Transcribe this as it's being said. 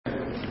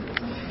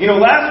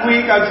Last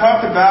week I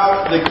talked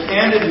about the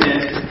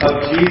candidness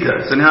of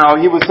Jesus and how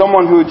he was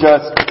someone who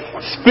just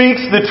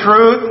speaks the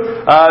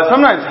truth,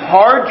 sometimes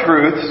hard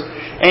truths,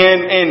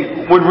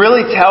 and would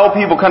really tell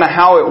people kind of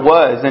how it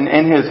was. And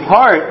his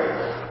heart,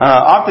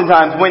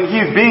 oftentimes when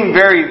he's being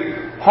very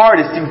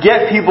hard, is to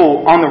get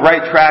people on the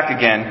right track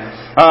again.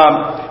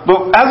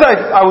 But as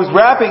I was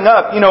wrapping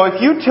up, if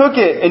you took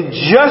it and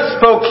just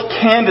spoke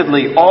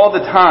candidly all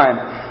the time,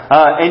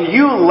 and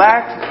you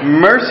lacked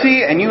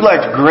mercy and you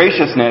lacked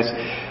graciousness,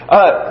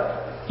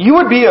 you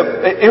would be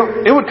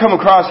it would come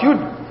across, you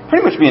would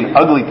pretty much be an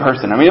ugly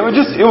person. I mean, it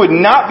would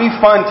not be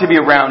fun to be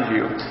around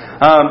you.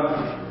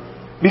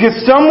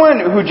 Because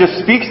someone who just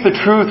speaks the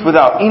truth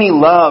without any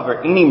love or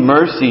any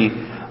mercy,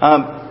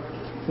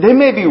 they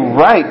may be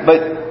right,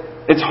 but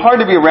it's hard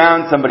to be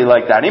around somebody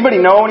like that. Anybody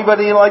know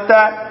anybody like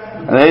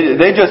that?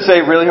 They just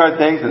say really hard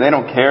things and they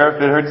don't care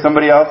if it hurts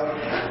somebody else.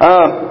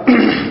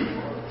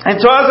 And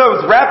so as I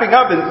was wrapping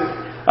up, and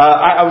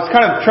I was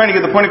kind of trying to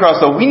get the point across,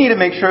 so we need to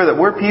make sure that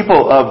we're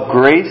people of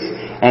grace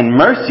and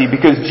mercy,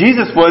 because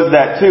Jesus was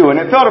that too. And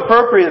it felt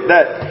appropriate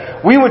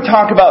that we would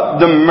talk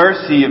about the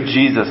mercy of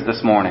Jesus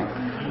this morning.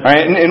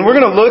 Right? And we're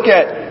going to look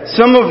at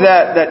some of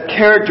that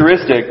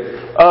characteristic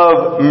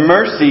of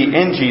mercy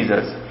in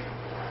Jesus.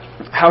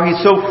 How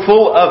he's so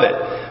full of it.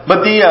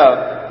 But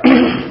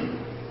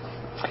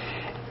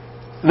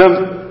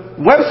the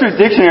Webster's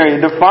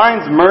Dictionary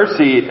defines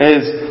mercy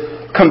as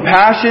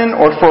compassion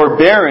or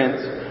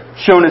forbearance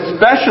shown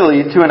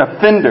especially to an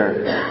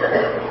offender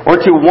or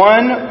to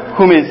one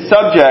whom is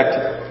subject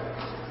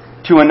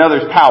to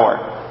another's power.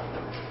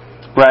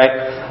 Right?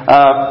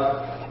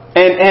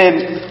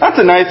 And that's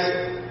a nice,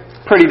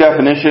 pretty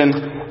definition.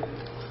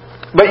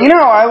 But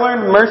how I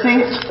learned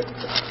mercy?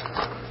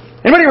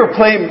 Anybody ever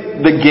play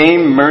the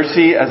game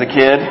Mercy as a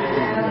kid?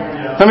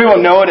 Some people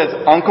know it as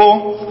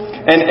Uncle.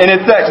 And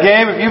it's that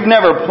game, if you've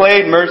never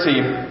played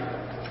Mercy,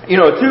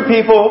 two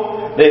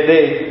people,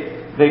 they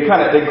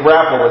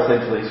grapple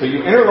essentially. So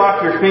you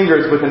interlock your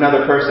fingers with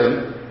another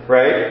person,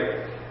 right?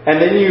 And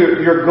then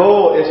your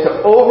goal is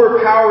to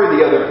overpower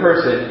the other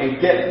person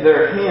and get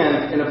their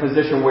hands in a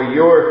position where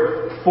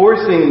you're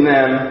forcing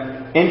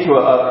them into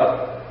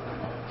a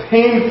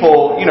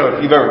painful,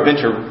 if you've ever bent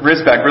your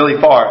wrist back really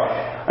far,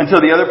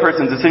 until the other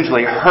person's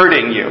essentially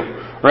hurting you,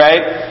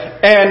 right?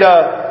 And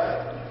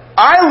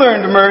I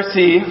learned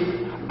mercy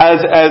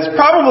as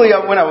probably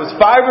when I was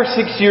 5 or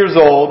 6 years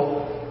old,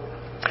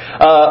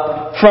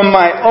 from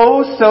my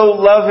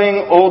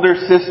oh-so-loving older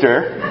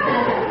sister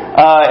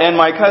and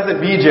my cousin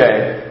BJ.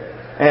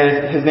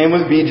 And his name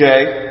was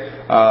BJ,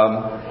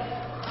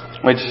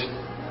 which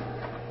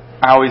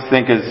I always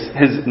think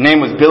his name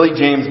was Billy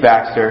James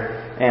Baxter,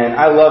 and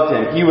I loved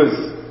him. He was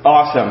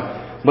awesome.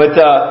 But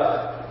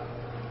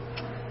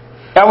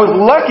I was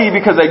lucky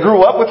because I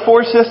grew up with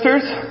 4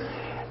 sisters,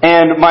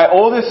 and my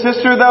oldest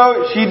sister,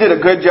 though, she did a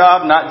good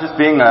job not just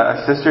being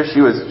a sister. She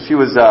was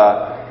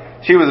a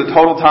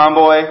total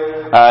tomboy.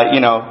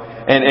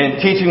 And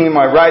teaching me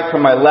my right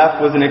from my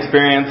left was an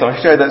experience.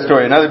 I'll share that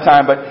story another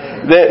time. But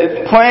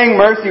playing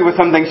Mercy was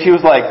something. She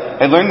was like,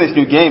 I learned this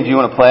new game. Do you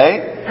want to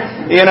play?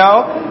 And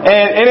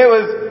it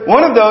was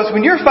one of those,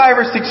 when you're 5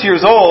 or 6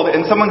 years old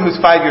and someone who's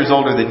 5 years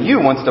older than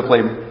you wants to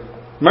play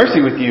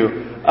Mercy with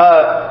you,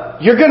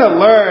 you're going to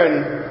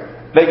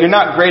learn that you're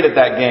not great at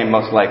that game,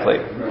 most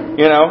likely.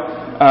 And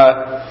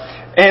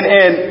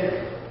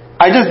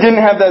I just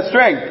didn't have that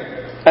strength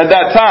at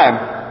that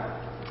time.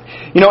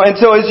 And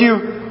so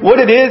what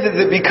it is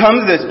it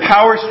becomes this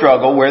power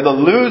struggle where the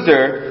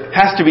loser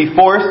has to be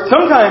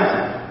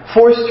sometimes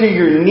forced to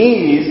your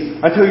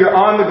knees until you're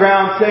on the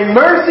ground saying,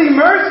 mercy,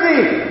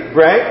 mercy!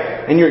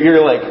 Right? And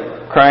you're like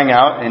crying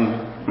out.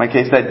 In my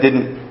case,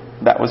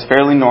 that was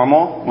fairly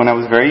normal when I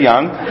was very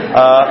young.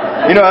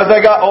 As I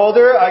got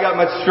older, I got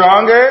much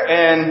stronger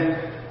and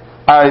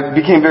I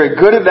became very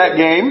good at that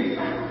game.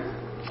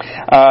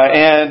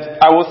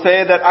 And I will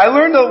say that I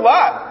learned a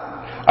lot.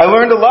 I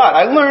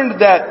learned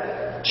that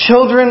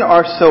children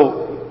are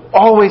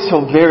always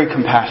so very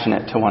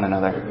compassionate to one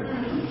another.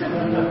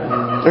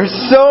 They're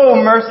so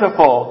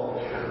merciful,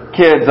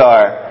 kids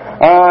are.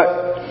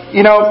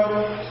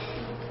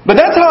 But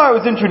that's how I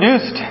was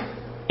introduced,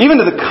 even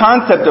to the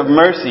concept of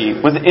mercy,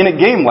 was in a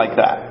game like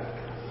that.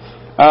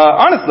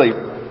 Honestly,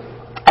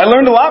 I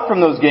learned a lot from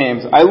those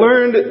games. I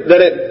learned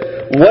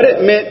what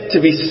it meant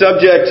to be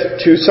subject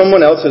to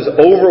someone else's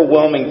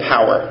overwhelming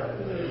power.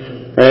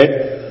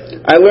 Right?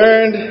 I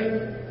learned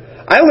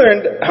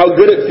how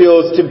good it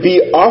feels to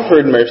be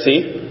offered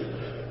mercy,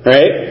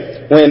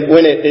 right?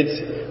 When it's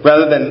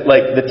rather than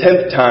like the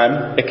 10th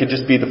time, it could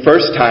just be the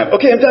first time.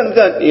 Okay, I'm done.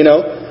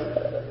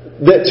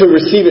 To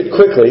receive it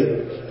quickly.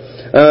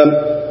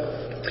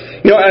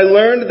 I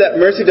learned that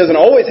mercy doesn't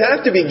always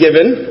have to be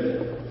given.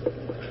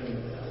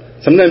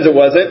 Sometimes it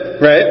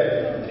wasn't, right?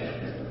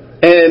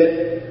 And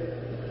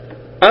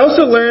I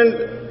also learned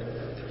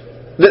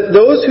that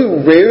those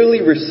who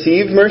rarely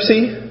receive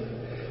mercy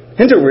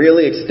tend to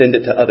really extend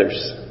it to others.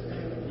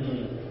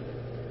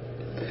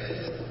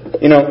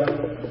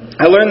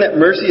 I learned that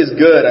mercy is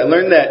good. I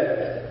learned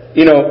that,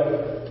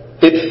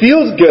 it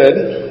feels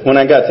good when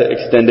I got to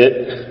extend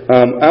it.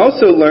 I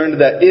also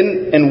learned that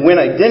when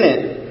I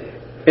didn't,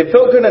 it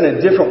felt good in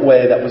a different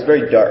way that was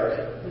very dark.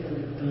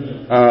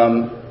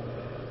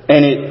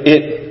 And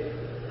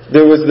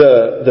there was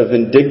the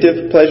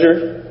vindictive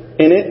pleasure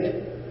in it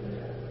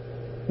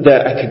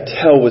that I could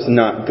tell was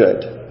not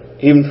good,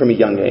 even from a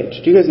young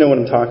age. Do you guys know what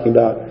I'm talking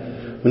about?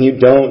 When you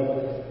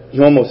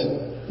almost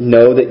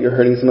know that you're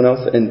hurting someone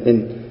else, and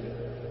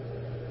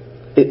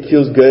it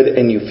feels good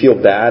and you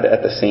feel bad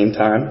at the same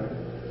time.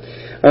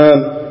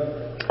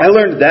 I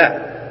learned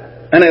that.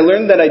 And I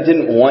learned that I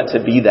didn't want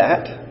to be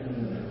that,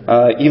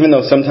 even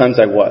though sometimes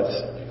I was.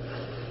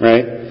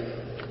 Right?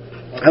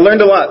 I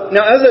learned a lot.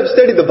 Now, as I've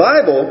studied the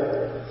Bible,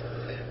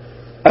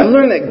 I've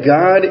learned that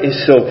God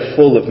is so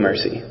full of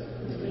mercy.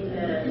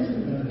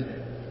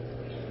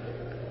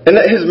 And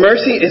that His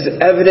mercy is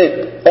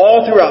evident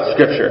all throughout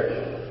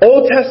Scripture.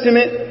 Old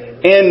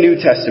Testament and New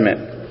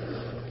Testament.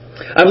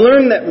 I've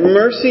learned that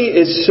mercy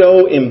is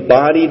so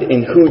embodied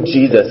in who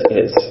Jesus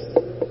is.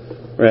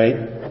 Right?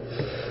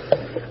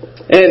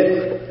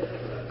 And,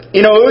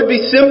 it would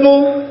be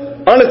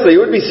simple, honestly, it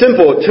would be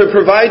simple to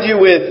provide you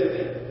with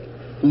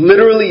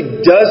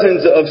literally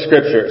dozens of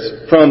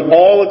scriptures from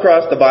all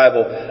across the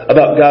Bible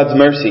about God's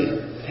mercy.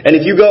 And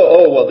if you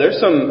go, there's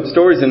some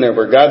stories in there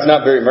where God's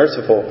not very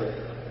merciful.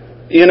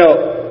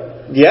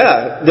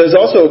 There's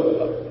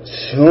also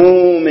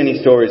so many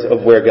stories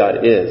of where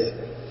God is.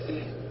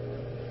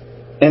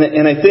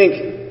 And I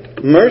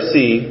think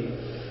mercy,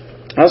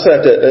 I also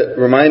have to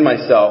remind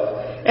myself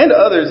and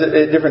others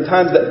at different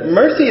times that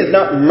mercy is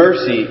not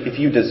mercy if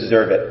you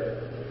deserve it.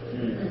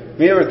 Have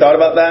you ever thought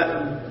about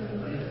that?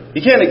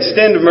 You can't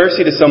extend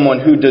mercy to someone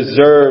who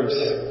deserves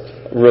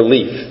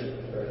relief.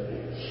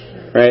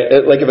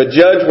 Right? Like if a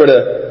judge were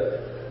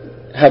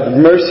to have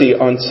mercy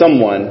on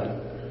someone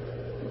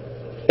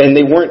and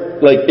they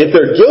weren't, if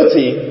they're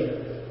guilty,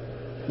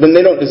 then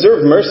they don't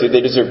deserve mercy,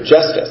 they deserve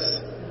justice.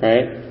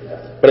 Right?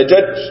 But a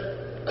judge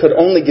could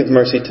only give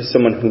mercy to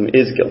someone whom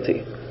is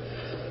guilty.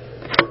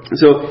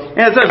 So,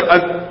 as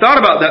I've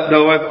thought about that,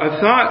 though, I've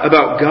thought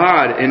about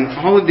God and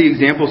all of the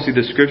examples through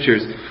the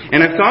Scriptures.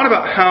 And I've thought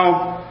about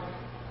how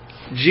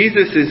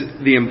Jesus is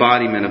the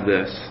embodiment of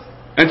this.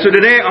 And so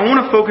today, I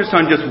want to focus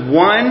on just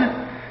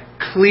one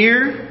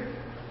clear,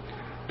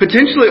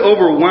 potentially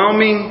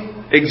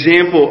overwhelming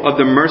example of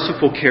the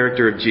merciful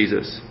character of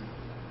Jesus.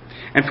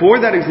 And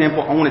for that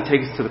example, I want to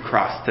take us to the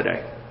cross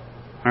today.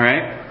 All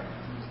right?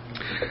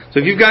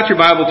 So if you've got your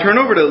Bible, turn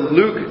over to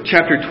Luke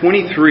chapter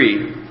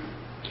 23.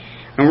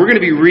 And we're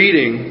going to be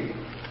reading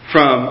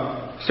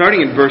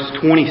starting in verse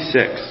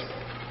 26.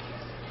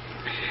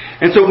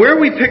 And so where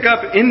we pick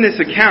up in this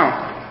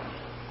account,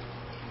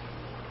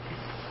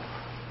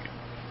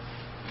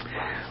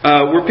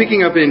 we're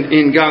picking up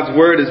in God's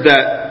Word is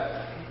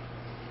that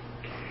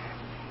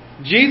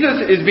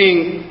Jesus is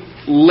being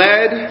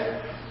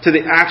led to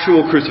the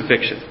actual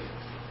crucifixion.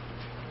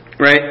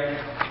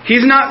 Right?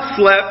 He's not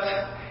slept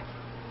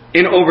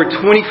in over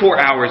 24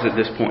 hours at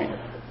this point.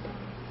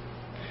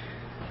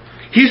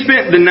 He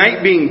spent the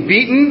night being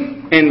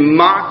beaten and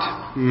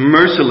mocked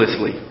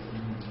mercilessly.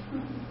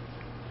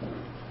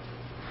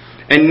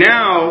 And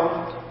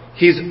now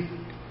he's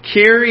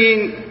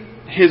carrying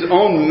his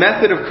own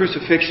method of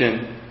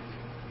crucifixion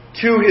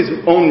to his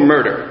own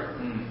murder.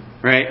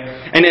 Right?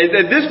 And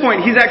at this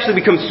point, he's actually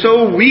become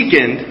so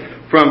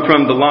weakened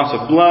from the loss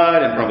of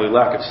blood and probably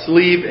lack of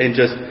sleep and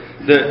just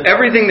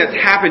everything that's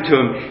happened to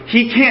him.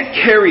 He can't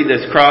carry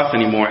this cross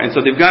anymore. And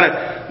so they've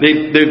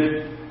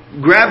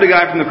grabbed a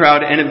guy from the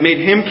crowd and have made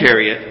him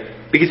carry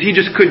it because he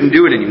just couldn't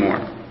do it anymore.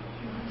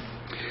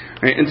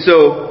 Right? And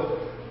so,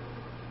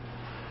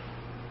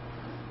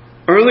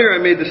 earlier I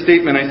made the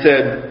statement, I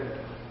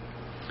said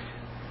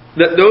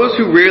that those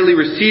who rarely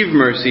receive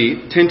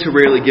mercy tend to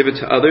rarely give it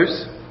to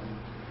others.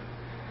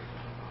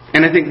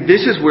 And I think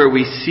this is where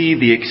we see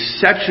the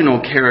exceptional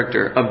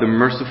character of the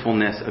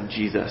mercifulness of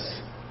Jesus.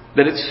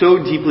 That it's so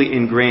deeply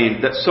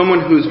ingrained that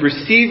someone who's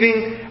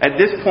receiving at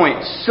this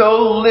point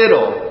so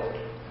little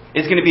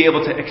is going to be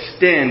able to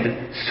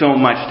extend so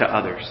much to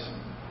others.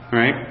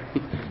 Right?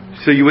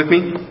 So you with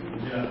me?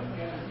 Yeah.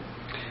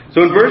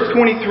 So in verse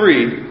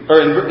 23,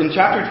 or in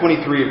chapter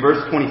 23,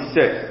 verse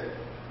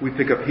 26, we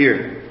pick up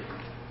here.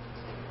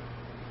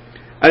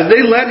 As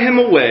they led him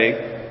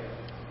away,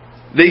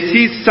 they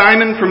seized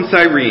Simon from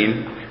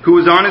Cyrene, who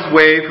was on his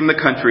way from the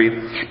country,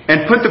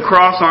 and put the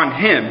cross on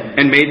him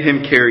and made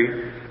him carry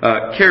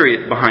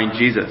it behind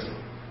Jesus.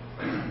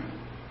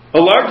 A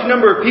large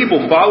number of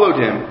people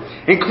followed him,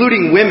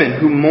 including women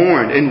who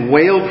mourned and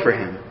wailed for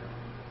him.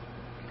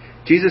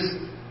 Jesus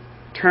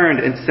turned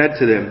and said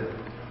to them,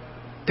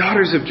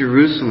 "Daughters of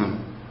Jerusalem,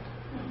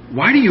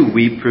 why do you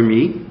weep for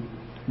me?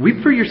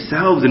 Weep for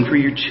yourselves and for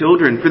your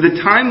children, for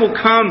the time will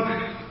come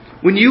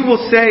when you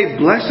will say,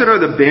 'Blessed are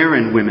the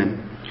barren women,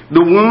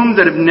 the wombs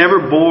that have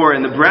never bore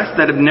and the breasts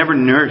that have never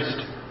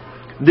nursed.'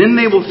 Then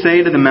they will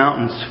say to the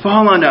mountains,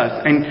 'Fall on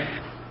us, and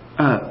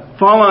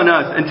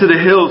to the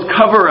hills,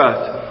 cover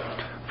us.'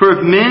 For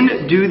if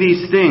men do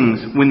these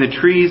things when the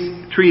tree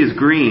is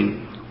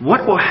green,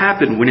 what will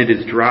happen when it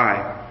is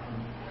dry?"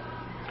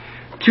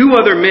 2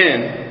 other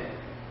men,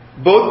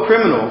 both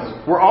criminals,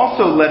 were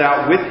also led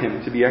out with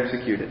him to be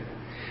executed.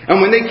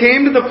 And when they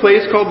came to the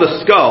place called the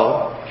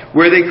Skull,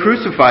 where they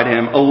crucified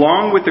him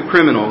along with the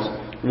criminals,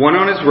 one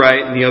on his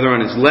right and the other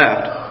on his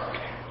left,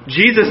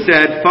 Jesus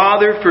said,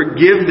 "Father,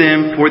 forgive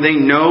them, for they do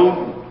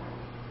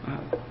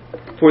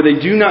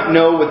not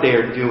know what they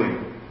are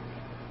doing."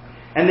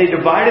 And they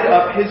divided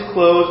up his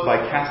clothes by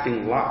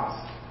casting lots.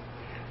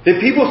 The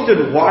people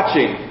stood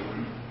watching,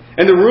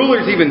 and the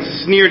rulers even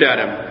sneered at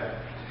him.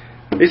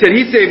 They said,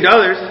 "He saved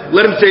others.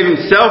 Let him save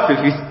himself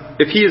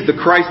if he is the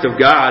Christ of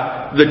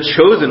God, the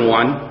chosen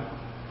one."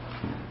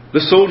 The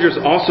soldiers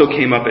also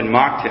came up and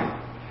mocked him.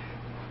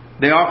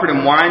 They offered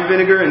him wine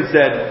vinegar and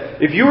said,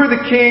 "If you are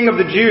the king of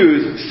the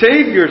Jews,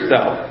 save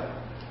yourself."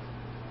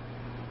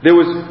 There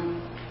was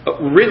a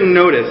written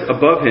notice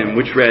above him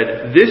which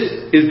read, "This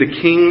is the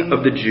King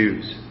of the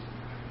Jews."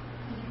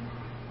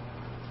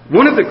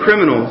 One of the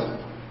criminals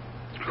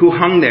who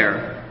hung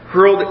there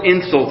hurled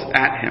insults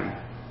at him.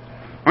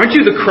 "Aren't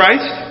you the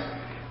Christ?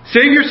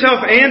 Save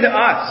yourself and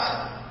us."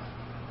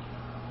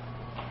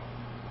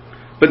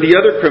 But the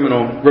other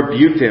criminal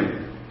rebuked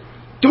him.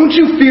 "Don't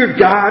you fear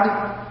God?"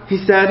 he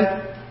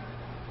said.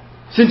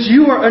 "Since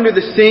you are under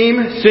the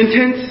same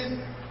sentence,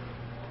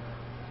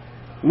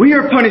 we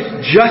are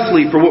punished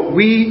justly for what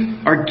we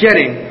are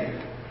getting,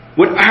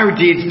 what our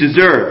deeds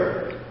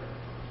deserve.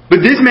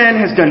 But this man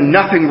has done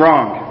nothing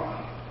wrong."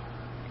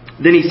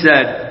 Then he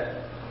said,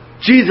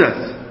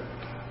 "Jesus,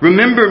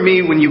 remember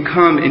me when you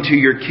come into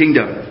your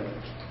kingdom."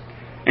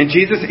 And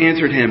Jesus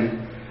answered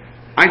him,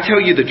 "I tell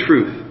you the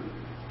truth.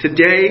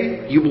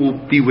 Today you will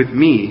be with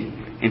me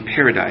in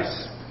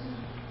paradise."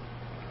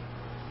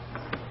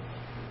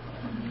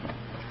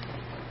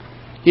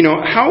 You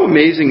know, how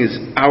amazing is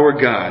our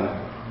God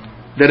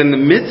that in the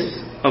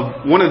midst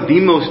of one of the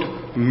most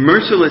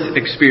merciless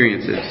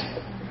experiences,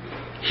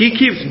 He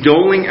keeps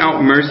doling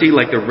out mercy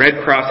like the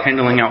Red Cross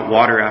handing out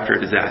water after a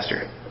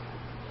disaster.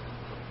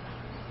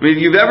 I mean,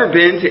 if you've ever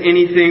been to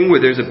anything where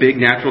there's a big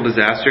natural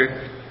disaster,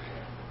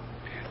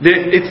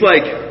 it's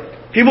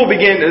like people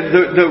begin,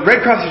 the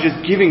Red Cross is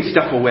just giving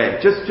stuff away.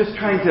 Just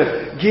trying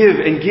to give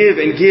and give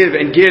and give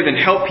and give and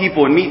help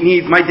people and meet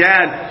needs. My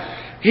dad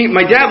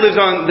lives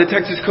on the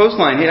Texas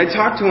coastline. I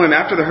talked to him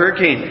after the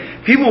hurricane.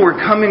 People were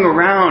coming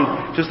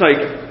around just like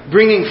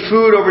bringing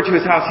food over to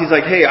his house. He's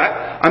like, "Hey,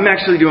 I'm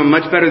actually doing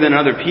much better than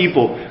other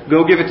people.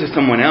 Go give it to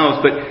someone else."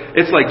 But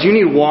it's like, "Do you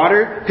need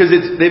water?" Because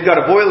they've got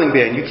a boiling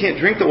ban. You can't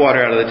drink the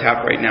water out of the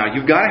tap right now.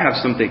 You've got to have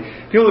something.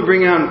 People are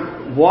bringing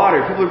around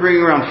water. People are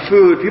bringing around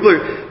food. People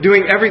are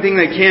doing everything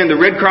they can. The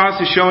Red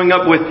Cross is showing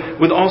up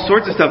with all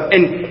sorts of stuff.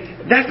 And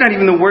that's not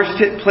even the worst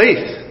hit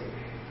place.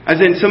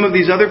 As in some of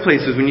these other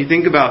places, when you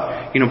think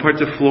about, parts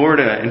of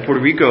Florida and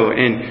Puerto Rico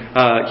and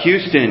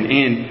Houston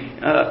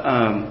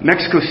and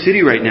Mexico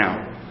City right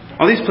now.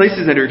 All these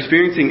places that are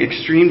experiencing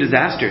extreme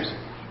disasters.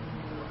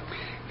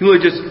 People are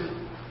just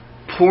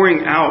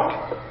pouring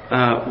out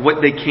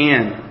what they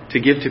can to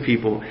give to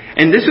people.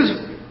 And this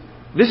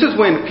is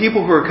when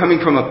people who are coming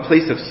from a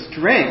place of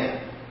strength,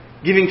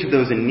 giving to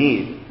those in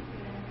need.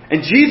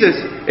 And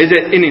Jesus is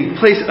in a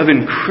place of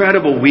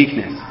incredible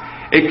weakness,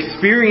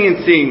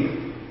 experiencing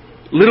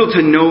little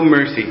to no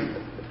mercy,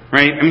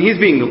 right? I mean, he's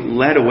being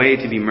led away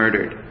to be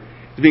murdered.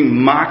 He's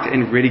being mocked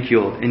and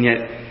ridiculed, and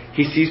yet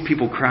he sees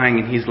people crying,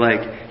 and he's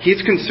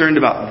concerned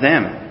about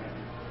them.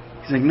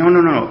 He's like, no,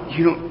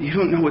 you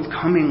don't know what's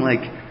coming.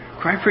 Like,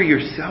 cry for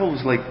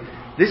yourselves. Like,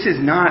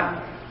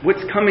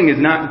 what's coming is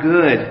not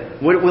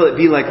good. What will it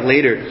be like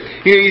later?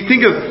 You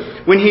think of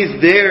when he's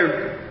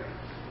there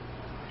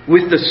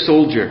with the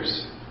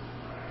soldiers.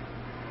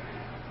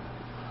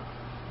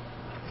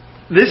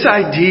 This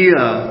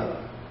idea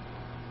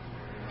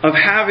of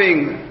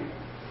having,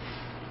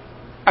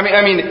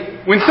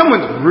 when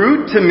someone's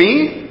rude to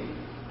me,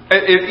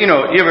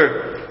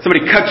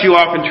 somebody cuts you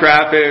off in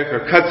traffic or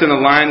cuts in a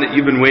line that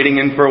you've been waiting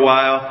in for a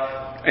while,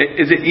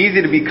 is it easy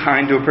to be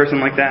kind to a person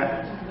like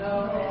that?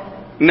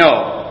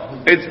 No,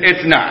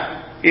 it's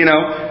not.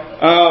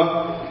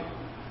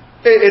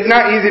 It's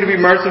not easy to be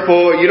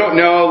merciful. You don't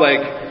know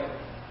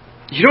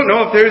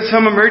if there's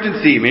some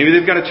emergency. Maybe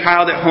they've got a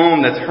child at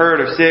home that's hurt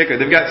or sick, or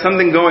they've got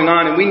something going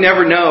on, and we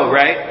never know,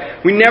 right?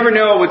 We never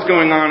know what's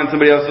going on in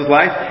somebody else's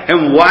life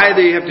and why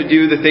they have to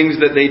do the things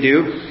that they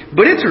do.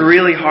 But it's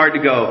really hard to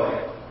go,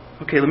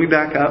 okay, let me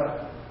back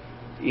up.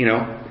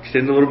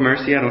 Extend a little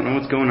mercy. I don't know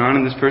what's going on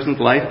in this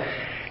person's life.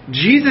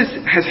 Jesus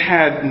has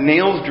had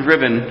nails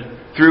driven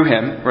through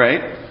him,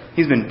 right?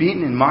 He's been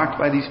beaten and mocked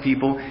by these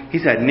people.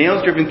 He's had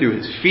nails driven through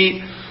his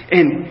feet.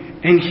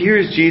 And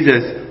here's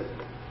Jesus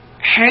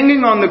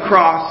hanging on the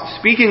cross,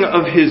 speaking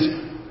of his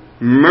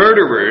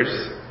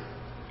murderers,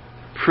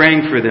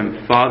 praying for them,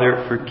 "Father,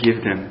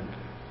 forgive them.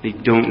 They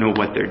don't know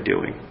what they're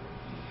doing."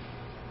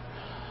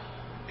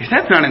 Is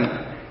that not an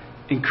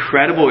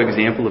incredible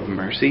example of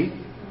mercy?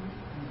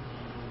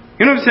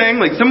 You know what I'm saying?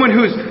 Like someone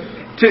who's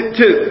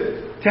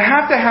to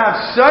have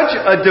such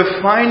a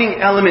defining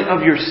element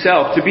of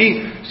yourself, to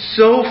be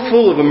so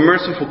full of a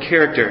merciful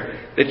character,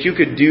 that you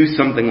could do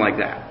something like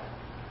that.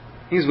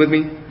 He's with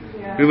me?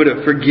 Yeah. Be able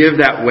to forgive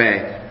that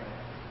way.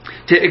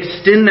 To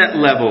extend that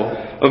level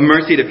of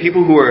mercy to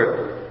people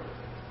who've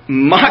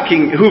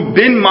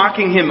been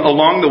mocking him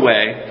along the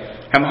way,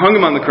 have hung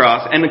him on the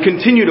cross, and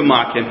continue to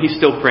mock him. He's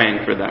still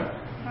praying for them.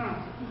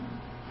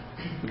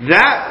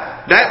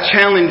 That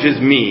challenges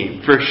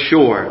me for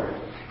sure.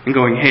 And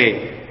going,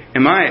 hey,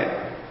 am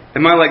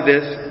I like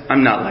this?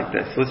 I'm not like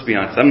this. Let's be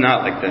honest. I'm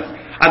not like this.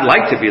 I'd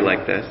like to be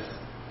like this.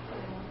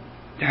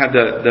 To have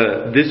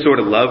this sort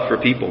of love for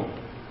people.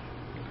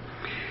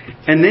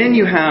 And then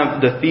you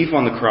have the thief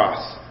on the cross,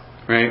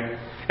 right?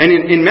 And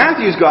in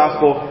Matthew's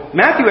gospel,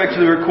 Matthew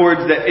actually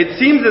records that it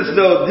seems as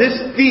though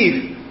this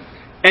thief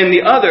and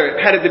the other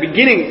had at the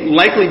beginning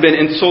likely been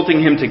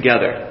insulting him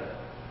together.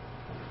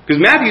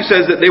 Because Matthew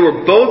says that they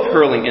were both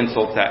hurling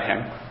insults at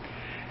him.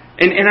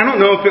 And I don't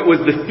know if it was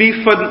the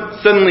thief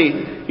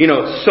suddenly,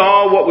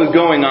 saw what was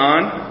going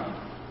on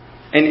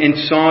and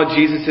saw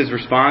Jesus'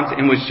 response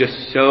and was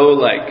just so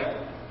like,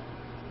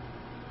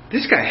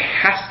 this guy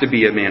has to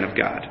be a man of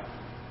God.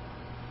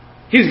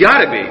 He's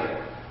got to be.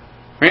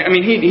 Right? I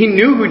mean, he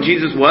knew who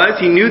Jesus was.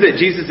 He knew that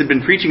Jesus had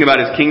been preaching about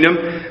his kingdom.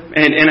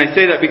 And I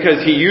say that because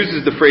he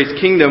uses the phrase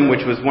kingdom,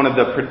 which was one of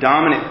the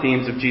predominant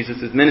themes of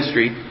Jesus'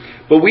 ministry.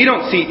 But we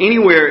don't see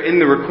anywhere in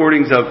the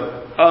recordings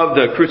of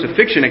the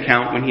crucifixion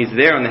account when he's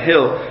there on the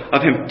hill of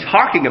him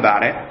talking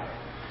about it.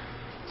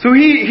 So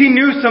he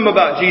knew some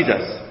about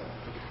Jesus.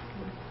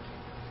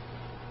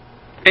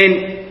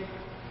 And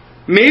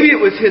maybe it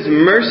was his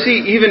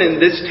mercy even in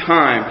this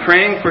time,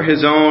 praying for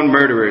his own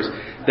murderers,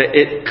 that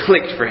it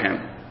clicked for him.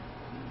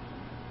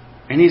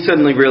 And he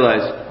suddenly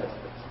realized,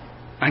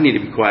 I need to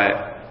be quiet.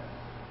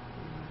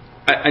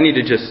 I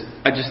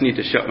just need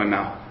to shut my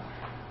mouth.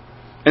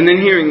 And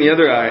then hearing the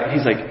other eye,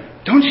 he's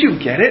like, don't you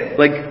get it?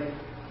 Like,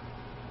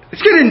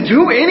 this guy didn't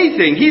do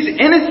anything. He's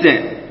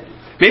innocent.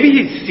 Maybe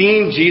he'd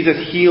seen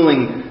Jesus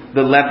healing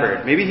the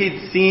leper. Maybe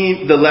he'd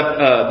seen the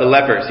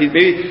lepers. Maybe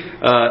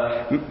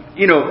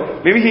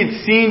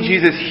he'd seen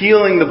Jesus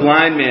healing the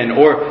blind man.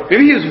 Or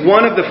maybe he was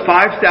one of the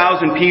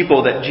 5,000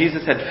 people that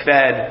Jesus had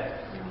fed.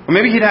 Or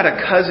maybe he'd had a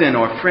cousin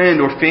or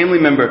friend or family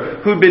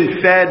member who'd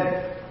been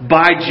fed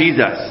by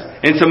Jesus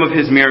in some of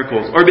his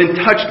miracles. Or been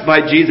touched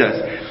by Jesus.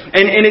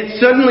 And it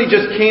suddenly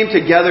just came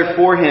together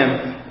for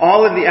him,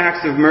 all of the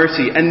acts of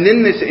mercy. And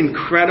then this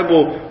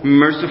incredible,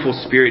 merciful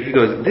spirit. He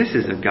goes, this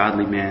is a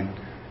godly man.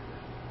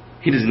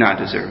 He does not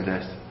deserve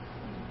this.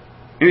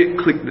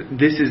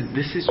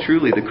 This is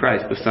truly the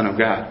Christ, the Son of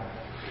God.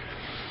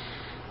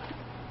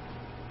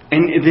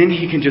 And then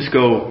he can just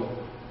go,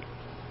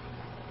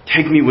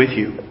 take me with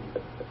you.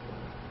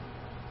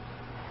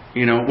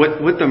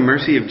 What the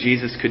mercy of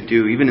Jesus could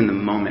do, even in the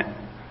moment,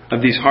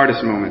 of these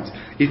hardest moments.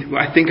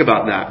 I think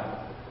about that.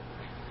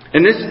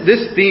 And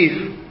this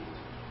thief,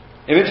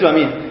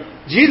 eventually,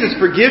 Jesus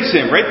forgives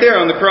him right there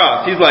on the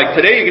cross. He's like,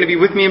 today you're going to be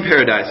with me in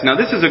paradise. Now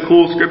this is a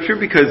cool scripture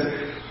because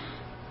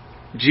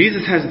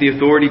Jesus has the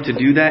authority to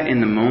do that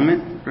in the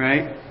moment,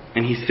 right?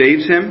 And he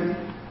saves him.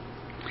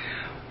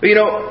 But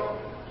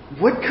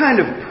what kind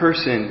of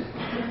person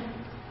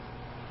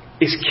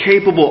is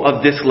capable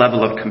of this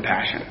level of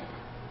compassion?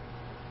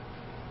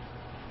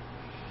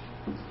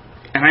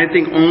 And I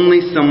think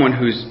only someone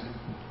who's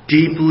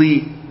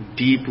deeply,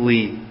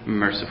 deeply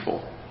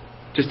merciful.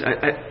 Just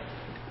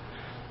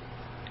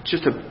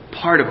a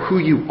part of who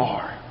you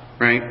are,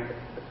 right?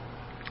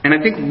 And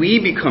I think we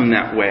become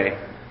that way.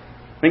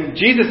 I think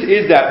Jesus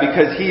is that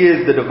because he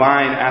is the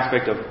divine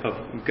aspect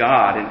of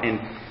God.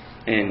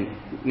 And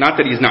not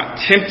that he's not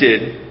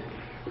tempted,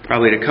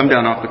 probably, to come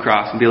down off the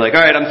cross and be like,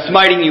 all right, I'm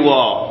smiting you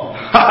all.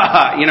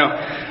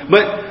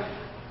 But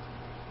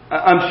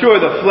I'm sure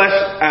the flesh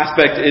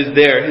aspect is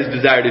there, his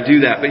desire to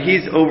do that. But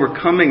he's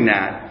overcoming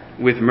that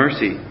with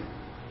mercy.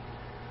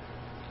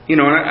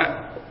 And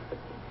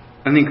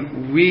I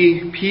think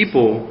we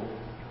people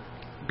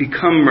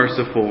become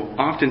merciful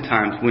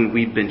oftentimes when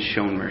we've been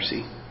shown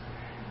mercy.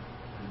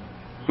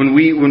 When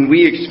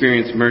we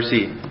experience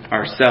mercy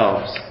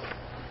ourselves.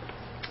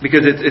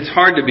 Because it's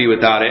hard to be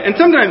without it. And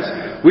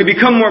sometimes we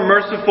become more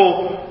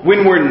merciful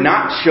when we're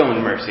not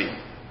shown mercy.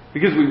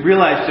 Because we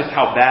realize just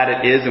how bad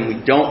it is and we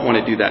don't want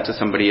to do that to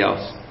somebody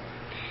else.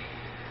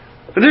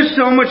 But there's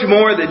so much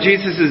more that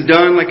Jesus has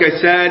done. Like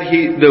I said,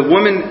 the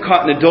woman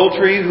caught in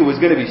adultery who was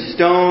going to be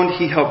stoned,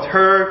 he helped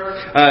her.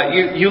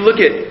 You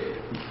look at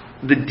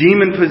the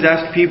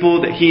demon-possessed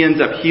people that he ends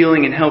up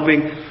healing and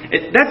helping.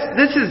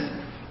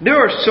 There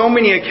are so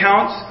many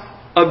accounts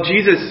of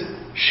Jesus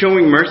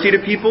showing mercy to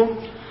people.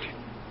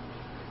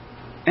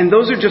 And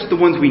those are just the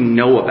ones we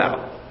know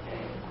about.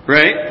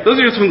 Right? Those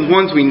are just the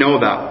ones we know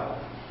about.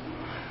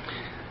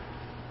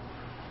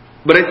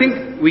 But I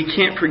think we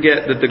can't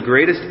forget that the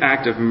greatest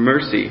act of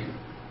mercy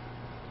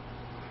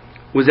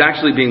was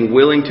actually being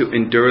willing to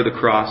endure the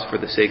cross for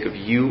the sake of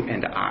you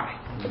and I.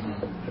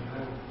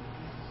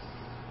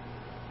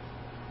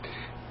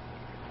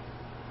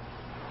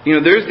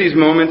 there's these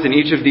moments in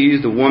each of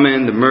these, the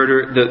woman, the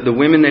murder, the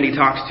women that he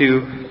talks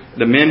to,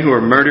 the men who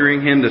are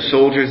murdering him, the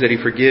soldiers that he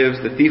forgives,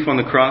 the thief on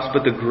the cross.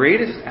 But the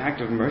greatest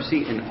act of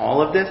mercy in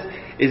all of this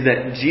is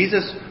that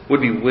Jesus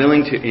would be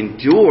willing to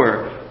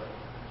endure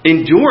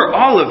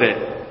all of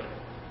it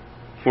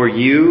for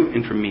you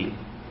and for me.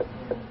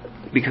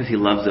 Because he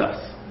loves us.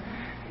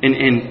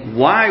 And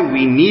why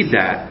we need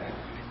that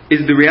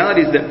is the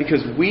reality is that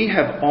because we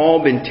have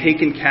all been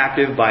taken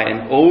captive by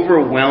an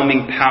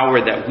overwhelming power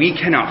that we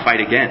cannot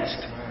fight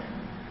against.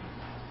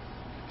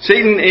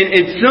 Satan,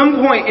 at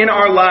some point in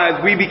our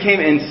lives, we became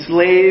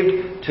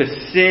enslaved to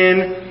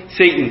sin.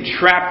 Satan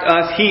trapped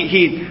us.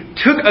 He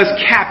took us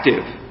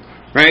captive,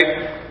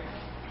 right?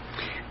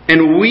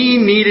 And we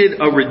needed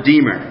a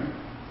redeemer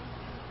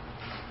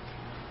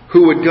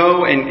who would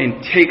go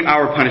and take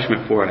our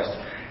punishment for us.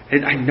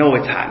 And I know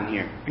it's hot in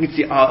here. You can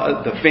see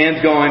the fans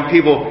going,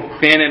 people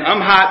fanning. I'm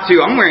hot too.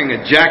 I'm wearing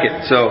a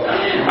jacket, so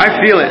I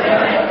feel it.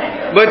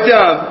 But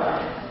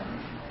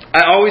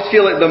I always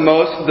feel it the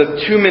most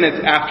the 2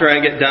 minutes after I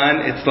get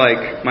done. It's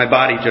like my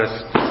body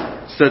just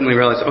suddenly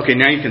realizes, okay,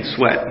 now you can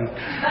sweat.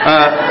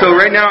 So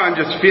right now I'm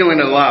just feeling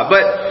it a lot.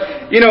 But,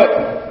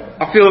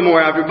 I'll feel it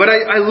more after. But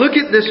I look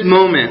at this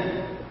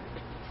moment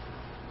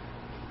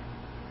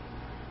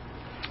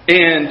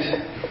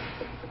and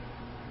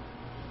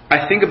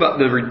I think about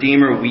the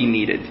Redeemer we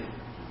needed.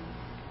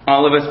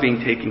 All of us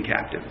being taken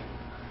captive.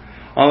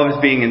 All of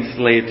us being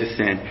enslaved to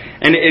sin.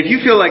 And if you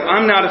feel like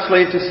I'm not a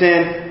slave to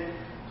sin,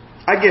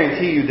 I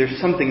guarantee you there's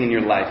something in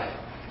your life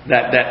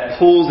that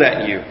pulls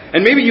at you.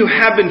 And maybe you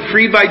have been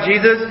freed by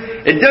Jesus.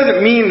 It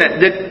doesn't mean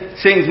that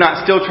Satan's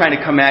not still trying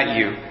to come at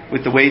you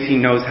with the ways he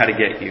knows how to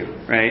get you,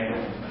 right?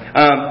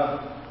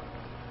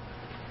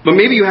 But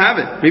maybe you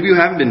haven't. Maybe you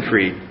haven't been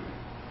freed.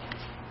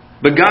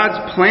 But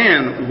God's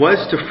plan was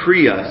to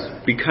free us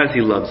because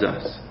he loves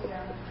us.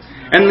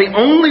 And the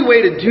only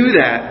way to do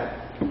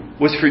that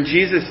was for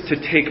Jesus to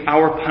take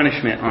our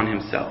punishment on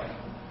himself.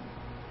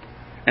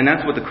 And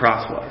that's what the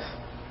cross was.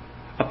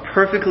 A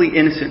perfectly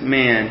innocent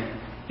man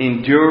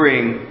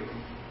enduring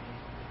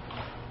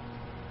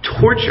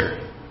torture,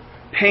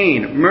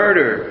 pain,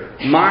 murder,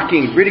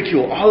 mocking,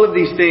 ridicule, all of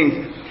these things.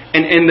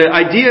 And the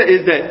idea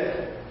is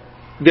that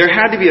there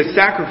had to be a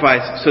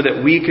sacrifice so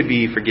that we could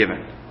be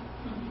forgiven.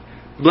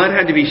 Blood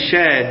had to be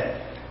shed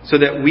so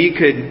that we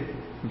could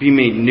be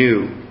made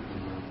new.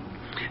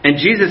 And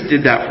Jesus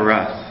did that for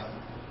us.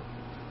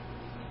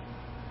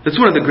 That's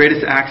one of the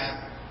greatest acts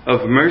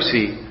of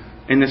mercy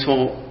in this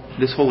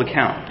whole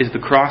account, is the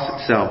cross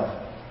itself.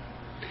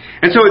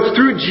 And so it's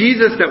through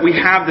Jesus that we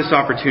have this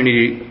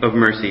opportunity of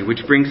mercy,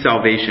 which brings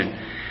salvation.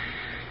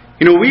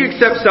 We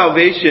accept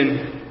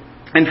salvation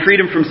and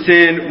freedom from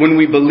sin when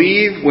we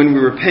believe, when we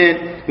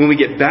repent, when we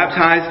get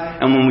baptized,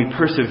 and when we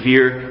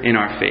persevere in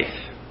our faith.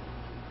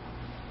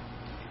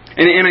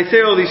 And I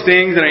say all these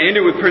things, and I end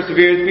it with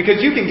perseverance,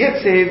 because you can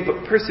get saved,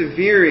 but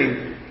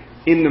persevering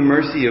in the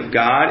mercy of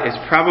God is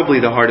probably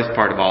the hardest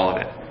part of all of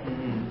it.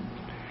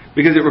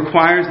 Because it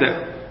requires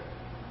that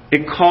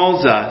it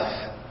calls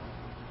us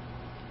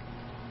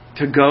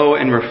to go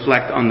and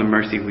reflect on the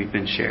mercy we've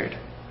been shared,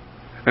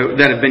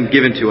 that have been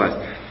given to us.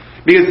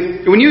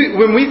 Because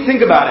when we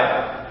think about it,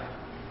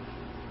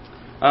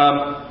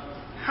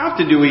 how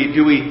often do we?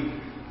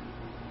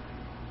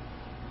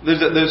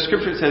 There's a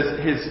scripture that says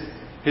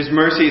His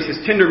mercies, His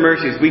tender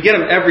mercies, we get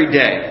them every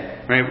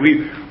day, right?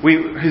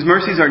 His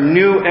mercies are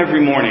new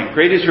every morning.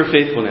 Great is your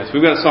faithfulness.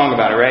 We've got a song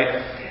about it,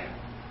 right?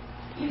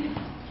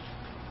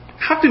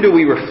 How often do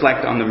we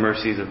reflect on the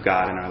mercies of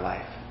God in our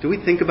life? Do we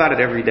think about it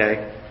every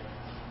day?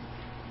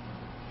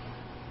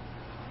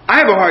 I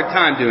have a hard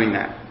time doing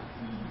that,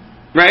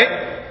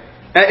 right?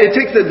 It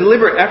takes a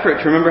deliberate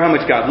effort to remember how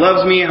much God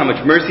loves me, how much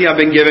mercy I've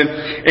been given.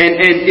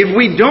 And if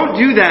we don't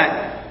do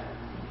that,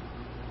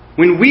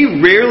 when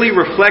we rarely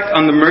reflect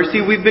on the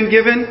mercy we've been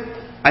given,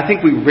 I think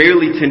we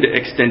rarely tend to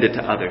extend it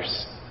to others.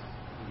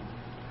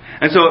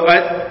 And so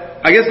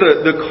I guess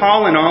the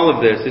call in all of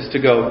this is to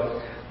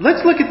go,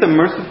 let's look at the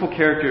merciful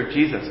character of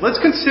Jesus.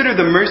 Let's consider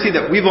the mercy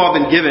that we've all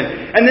been given.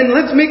 And then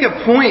let's make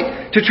a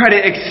point to try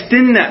to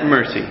extend that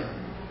mercy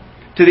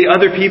to the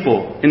other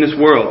people in this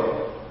world.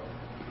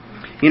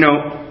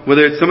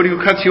 Whether it's somebody who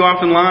cuts you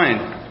off in line,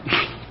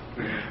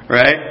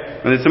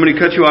 right? Whether it's somebody who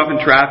cuts you off in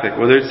traffic,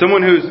 whether it's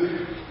someone who's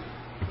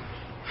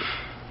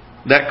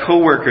that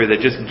coworker that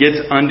just gets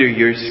under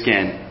your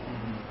skin,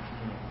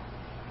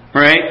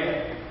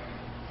 right?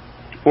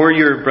 Or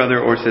your brother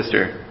or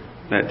sister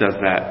that does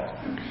that.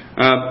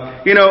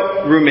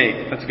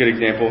 Roommate. That's a good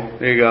example.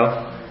 There you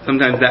go.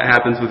 Sometimes that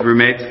happens with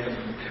roommates.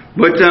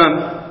 But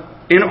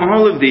in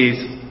all of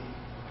these,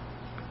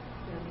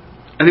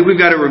 I think we've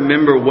got to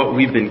remember what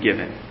we've been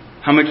given.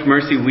 How much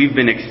mercy we've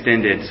been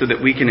extended so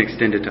that we can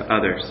extend it to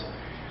others.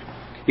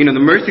 The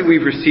mercy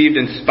we've received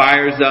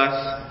inspires us.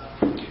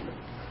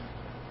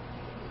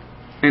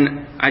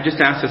 And I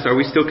just ask us, are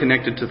we still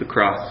connected to the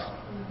cross?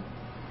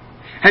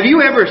 Have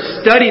you ever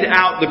studied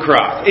out the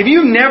cross? If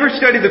you've never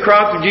studied the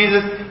cross of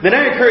Jesus, then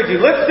I encourage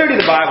you, let's study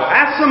the Bible.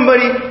 Ask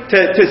somebody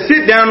to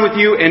sit down with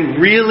you and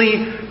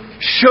really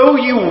show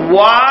you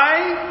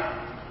why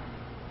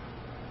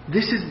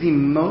this is the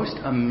most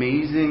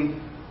amazing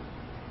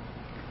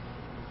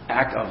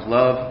act of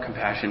love,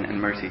 compassion, and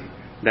mercy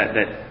that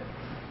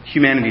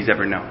humanity's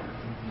ever known.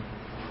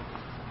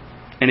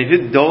 And if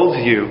it dulls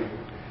you,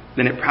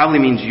 then it probably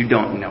means you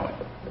don't know it.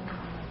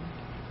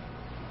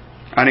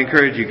 I'd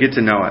encourage you, get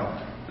to know it.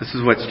 This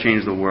is what's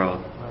changed the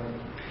world.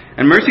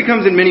 And mercy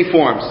comes in many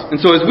forms. And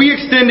so as we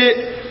extend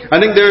it, I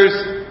think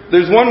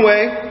there's one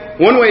way.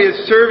 One way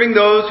is serving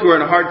those who are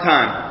in a hard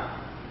time.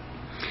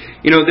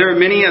 There are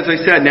many, as I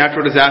said,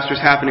 natural disasters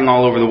happening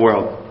all over the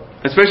world.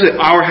 Especially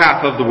our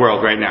half of the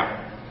world right now.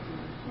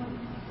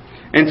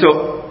 And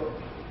so,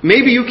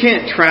 maybe you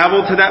can't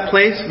travel to that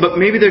place, but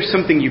maybe there's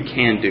something you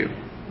can do.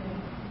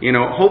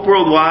 Hope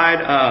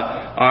Worldwide,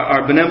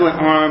 our benevolent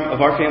arm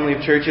of our family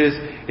of churches,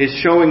 is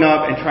showing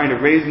up and trying to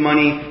raise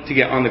money to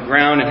get on the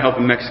ground and help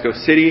in Mexico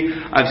City.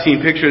 I've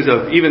seen pictures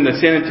of even the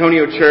San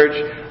Antonio church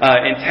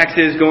in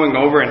Texas going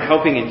over and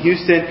helping in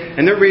Houston.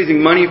 And they're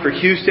raising money for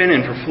Houston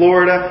and for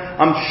Florida.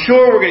 I'm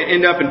sure we're going to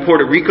end up in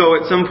Puerto Rico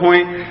at some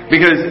point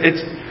because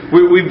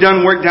we've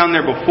done work down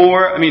there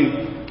before. I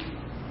mean,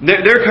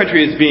 their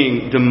country is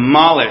being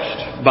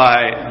demolished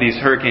by these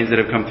hurricanes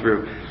that have come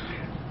through.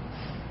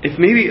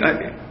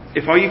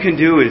 If all you can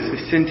do is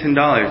send $10,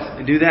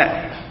 do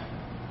that.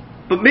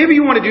 But maybe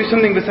you want to do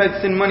something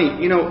besides send money.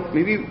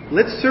 Maybe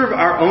let's serve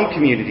our own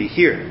community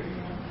here.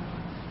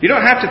 You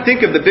don't have to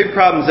think of the big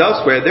problems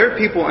elsewhere. There are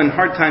people in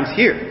hard times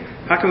here.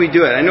 How can we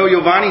do it? I know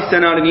Giovanni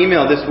sent out an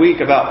email this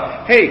week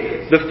about,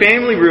 hey, the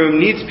family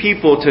room needs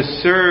people to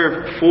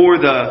serve for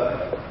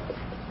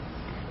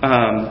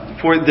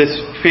this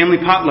family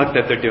potluck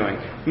that they're doing.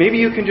 Maybe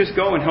you can just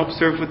go and help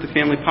serve with the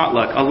family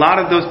potluck. A lot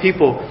of those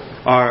people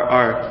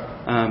are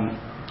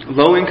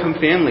low-income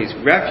families,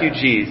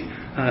 refugees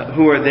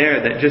who are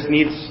there that just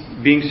needs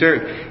being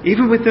served.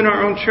 Even within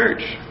our own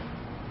church.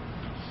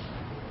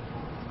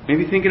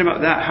 Maybe thinking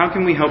about that. How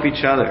can we help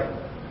each other?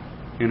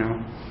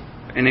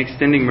 And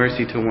extending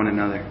mercy to one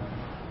another.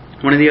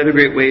 One of the other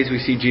great ways we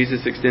see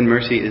Jesus extend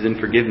mercy is in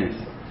forgiveness.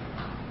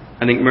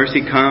 I think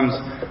mercy comes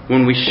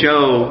when we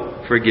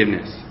show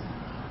forgiveness.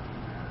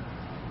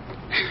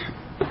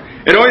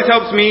 It always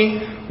helps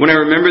me when I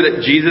remember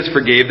that Jesus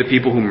forgave the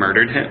people who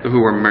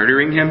were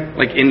murdering him,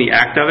 like in the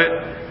act of it.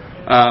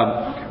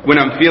 When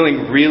I'm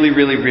feeling really,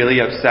 really, really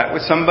upset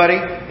with somebody,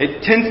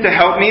 it tends to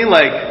help me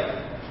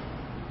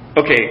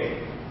okay,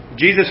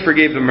 Jesus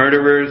forgave the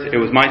murderers. It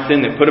was my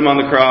sin that put him on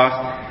the cross.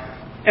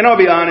 And I'll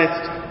be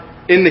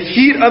honest, in the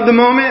heat of the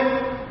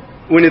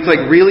moment, when it's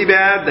really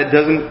bad,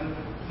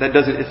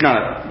 it's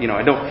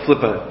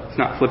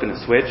not flipping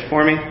a switch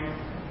for me.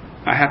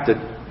 I have to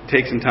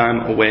take some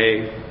time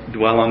away,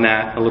 dwell on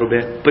that a little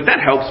bit. But that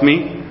helps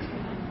me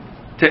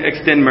to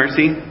extend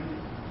mercy.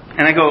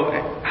 And I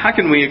go, how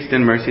can we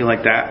extend mercy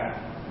like that?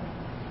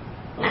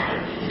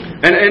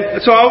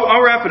 And so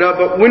I'll wrap it up.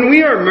 But when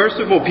we are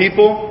merciful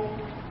people,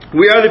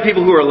 we are the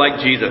people who are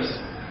like Jesus.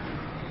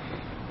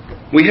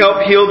 We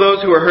help heal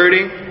those who are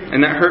hurting.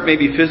 And that hurt may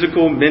be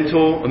physical,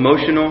 mental,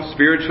 emotional,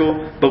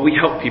 spiritual. But we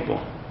help people.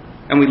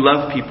 And we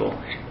love people.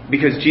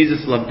 Because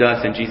Jesus loved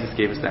us and Jesus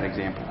gave us that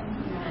example.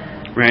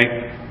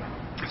 Right?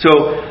 So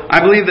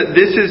I believe that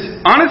this is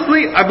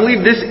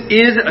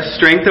a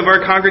strength of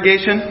our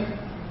congregation.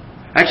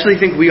 I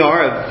actually think we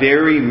are a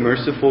very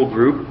merciful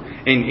group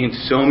in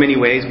so many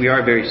ways. We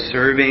are very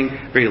serving,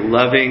 very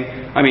loving.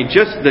 I mean,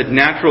 just the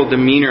natural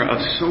demeanor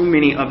of so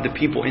many of the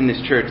people in this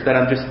church that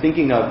I'm just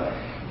thinking of.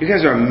 You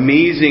guys are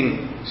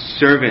amazing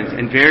servants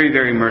and very,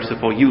 very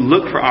merciful. You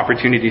look for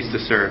opportunities to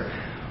serve.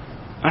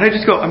 And I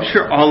just go, I'm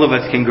sure all of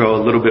us can grow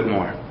a little bit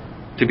more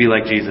to be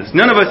like Jesus.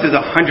 None of us is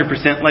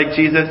 100% like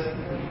Jesus.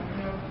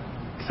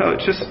 So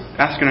it's just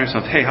asking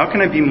ourselves, hey, how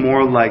can I be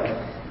more like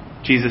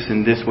Jesus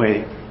in this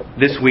way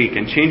this week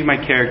and change my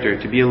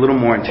character to be a little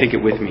more and take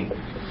it with me?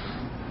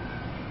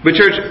 But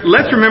church,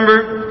 let's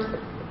remember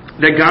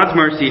that God's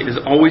mercy is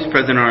always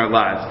present in our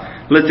lives.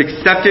 Let's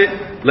accept it,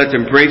 let's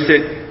embrace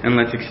it, and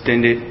let's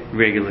extend it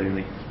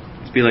regularly.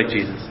 Let's be like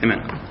Jesus. Amen.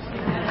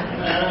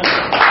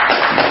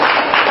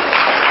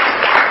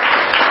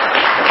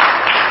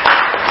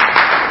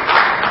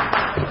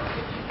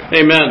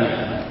 Amen.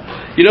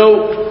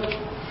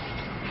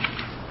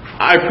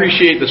 I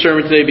appreciate the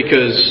sermon today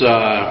because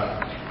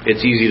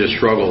it's easy to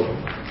struggle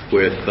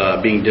with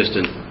being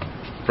distant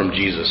from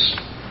Jesus.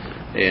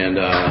 And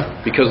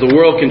because the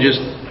world can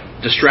just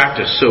distract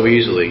us so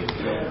easily.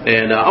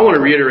 And I want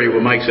to reiterate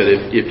what Mike said.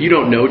 If you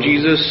don't know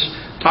Jesus,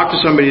 talk to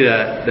somebody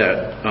that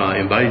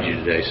invited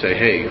you today. Say,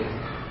 hey,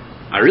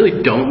 I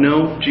really don't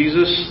know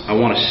Jesus. I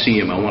want to see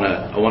him. I want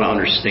to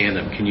understand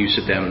him. Can you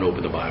sit down and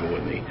open the Bible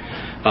with me?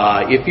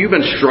 If you've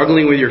been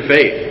struggling with your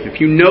faith,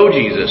 if you know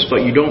Jesus,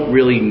 but you don't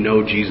really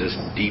know Jesus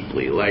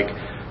deeply,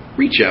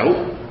 reach out.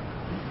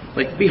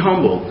 Be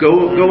humble.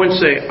 Go and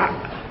say,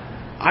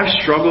 I've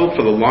struggled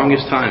for the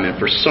longest time, and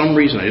for some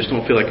reason I just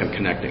don't feel like I'm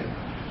connecting.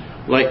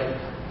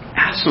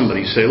 Ask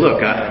somebody, say,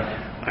 look,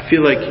 I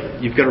feel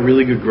like you've got a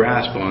really good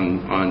grasp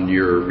on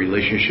your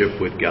relationship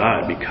with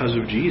God because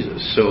of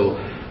Jesus. So,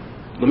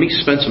 let me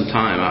spend some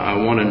time. I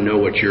want to know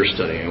what you're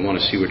studying. I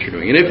want to see what you're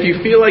doing. And if you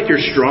feel like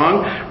you're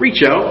strong, reach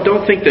out.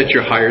 Don't think that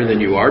you're higher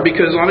than you are,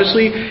 because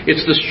honestly,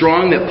 it's the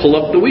strong that pull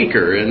up the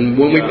weaker. And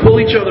when we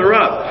pull each other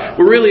up,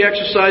 we're really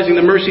exercising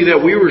the mercy that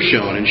we were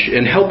shown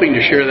and helping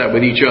to share that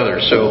with each other.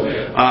 So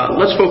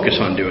let's focus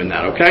on doing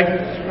that,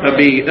 okay?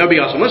 That'd be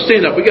awesome. Let's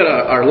stand up. We got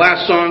our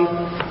last song,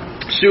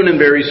 Soon and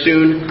Very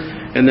Soon,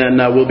 and then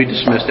we'll be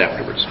dismissed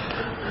afterwards.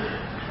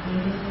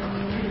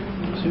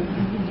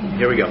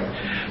 Here we go.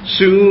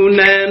 Soon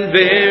and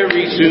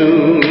very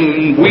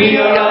soon, we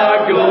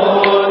are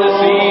going to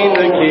see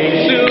the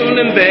King. Soon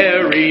and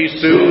very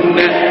soon,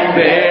 and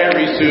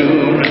very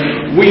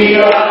soon, we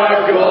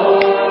are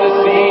going to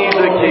see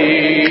the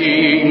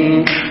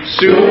King.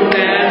 Soon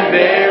and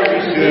very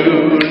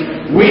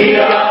soon, we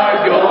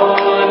are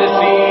going to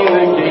see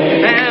the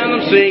King. And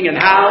I'm singing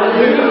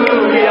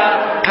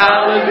hallelujah,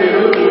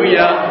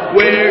 hallelujah,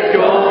 we're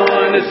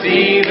going to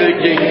see the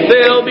King.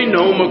 There'll be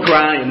no more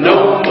crying,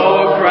 no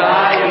more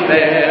crying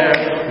there.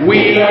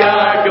 We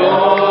are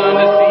going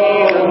to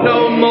see the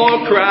no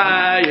more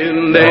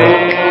crying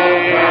there.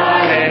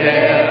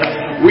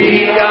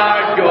 We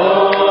are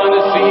going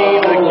to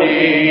see the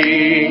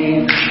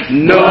King.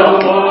 No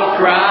more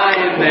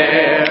crying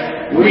there.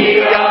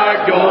 We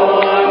are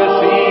going to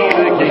see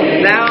the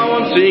King. Now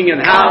I'm singing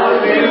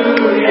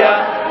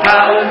hallelujah,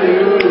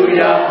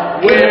 hallelujah,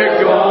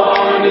 we're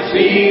going to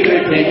see the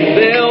King.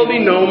 There'll be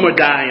no more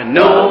dying,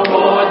 no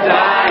more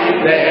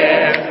dying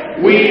there.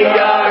 We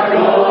are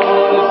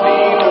going to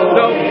see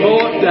no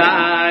more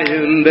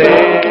dying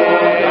there.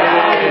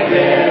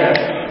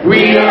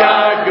 We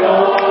are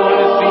going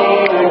to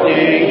see the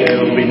King.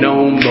 There'll be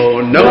no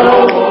more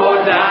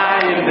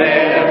dying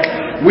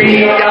there.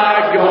 We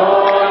are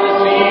going to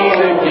see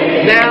the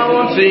King. Now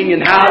I'm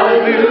singing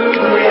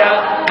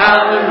hallelujah,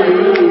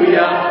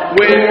 hallelujah,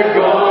 we're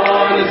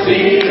going to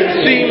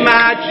see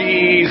my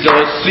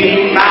Jesus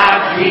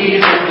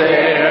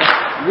there.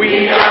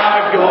 We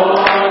are going to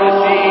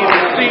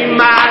see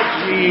my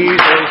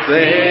Jesus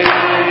there.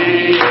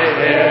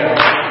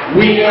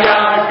 We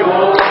are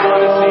going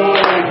to see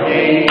the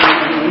King.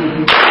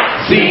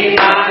 See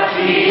my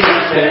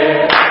Jesus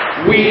there.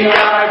 We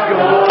are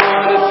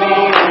going to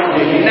see the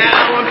King.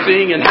 Now I'm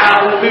singing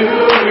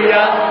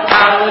hallelujah,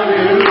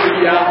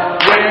 hallelujah,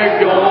 we're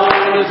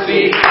going to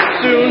see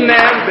soon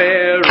and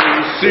very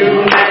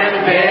soon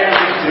and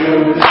very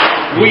soon.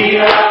 We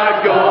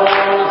are going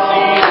to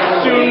see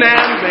soon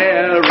and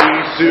very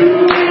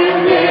soon.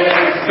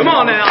 Come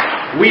on now.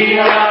 We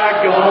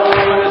are going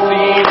to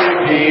see the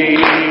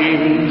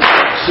King.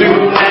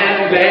 Soon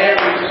and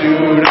very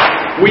soon.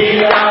 We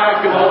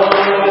are going to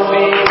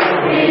see the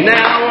King.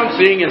 Now I'm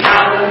singing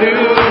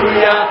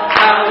hallelujah,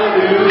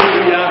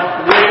 hallelujah,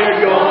 we're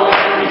going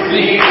to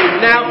see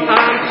Him. Now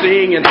I'm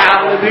singing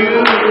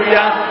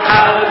hallelujah,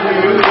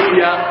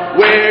 hallelujah,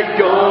 we're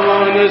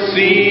going to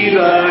see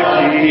the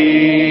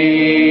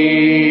King.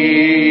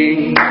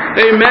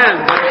 Amen.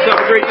 Have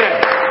a great day.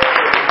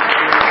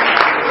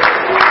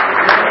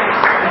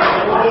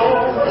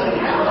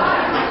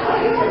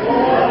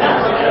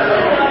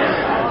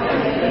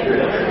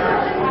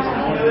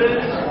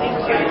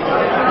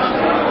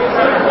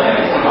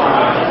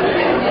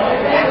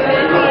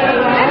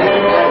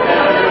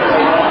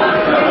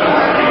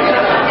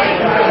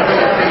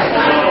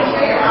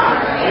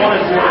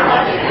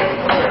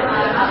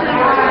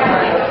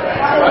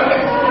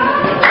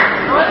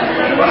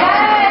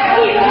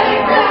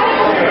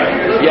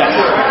 Yes.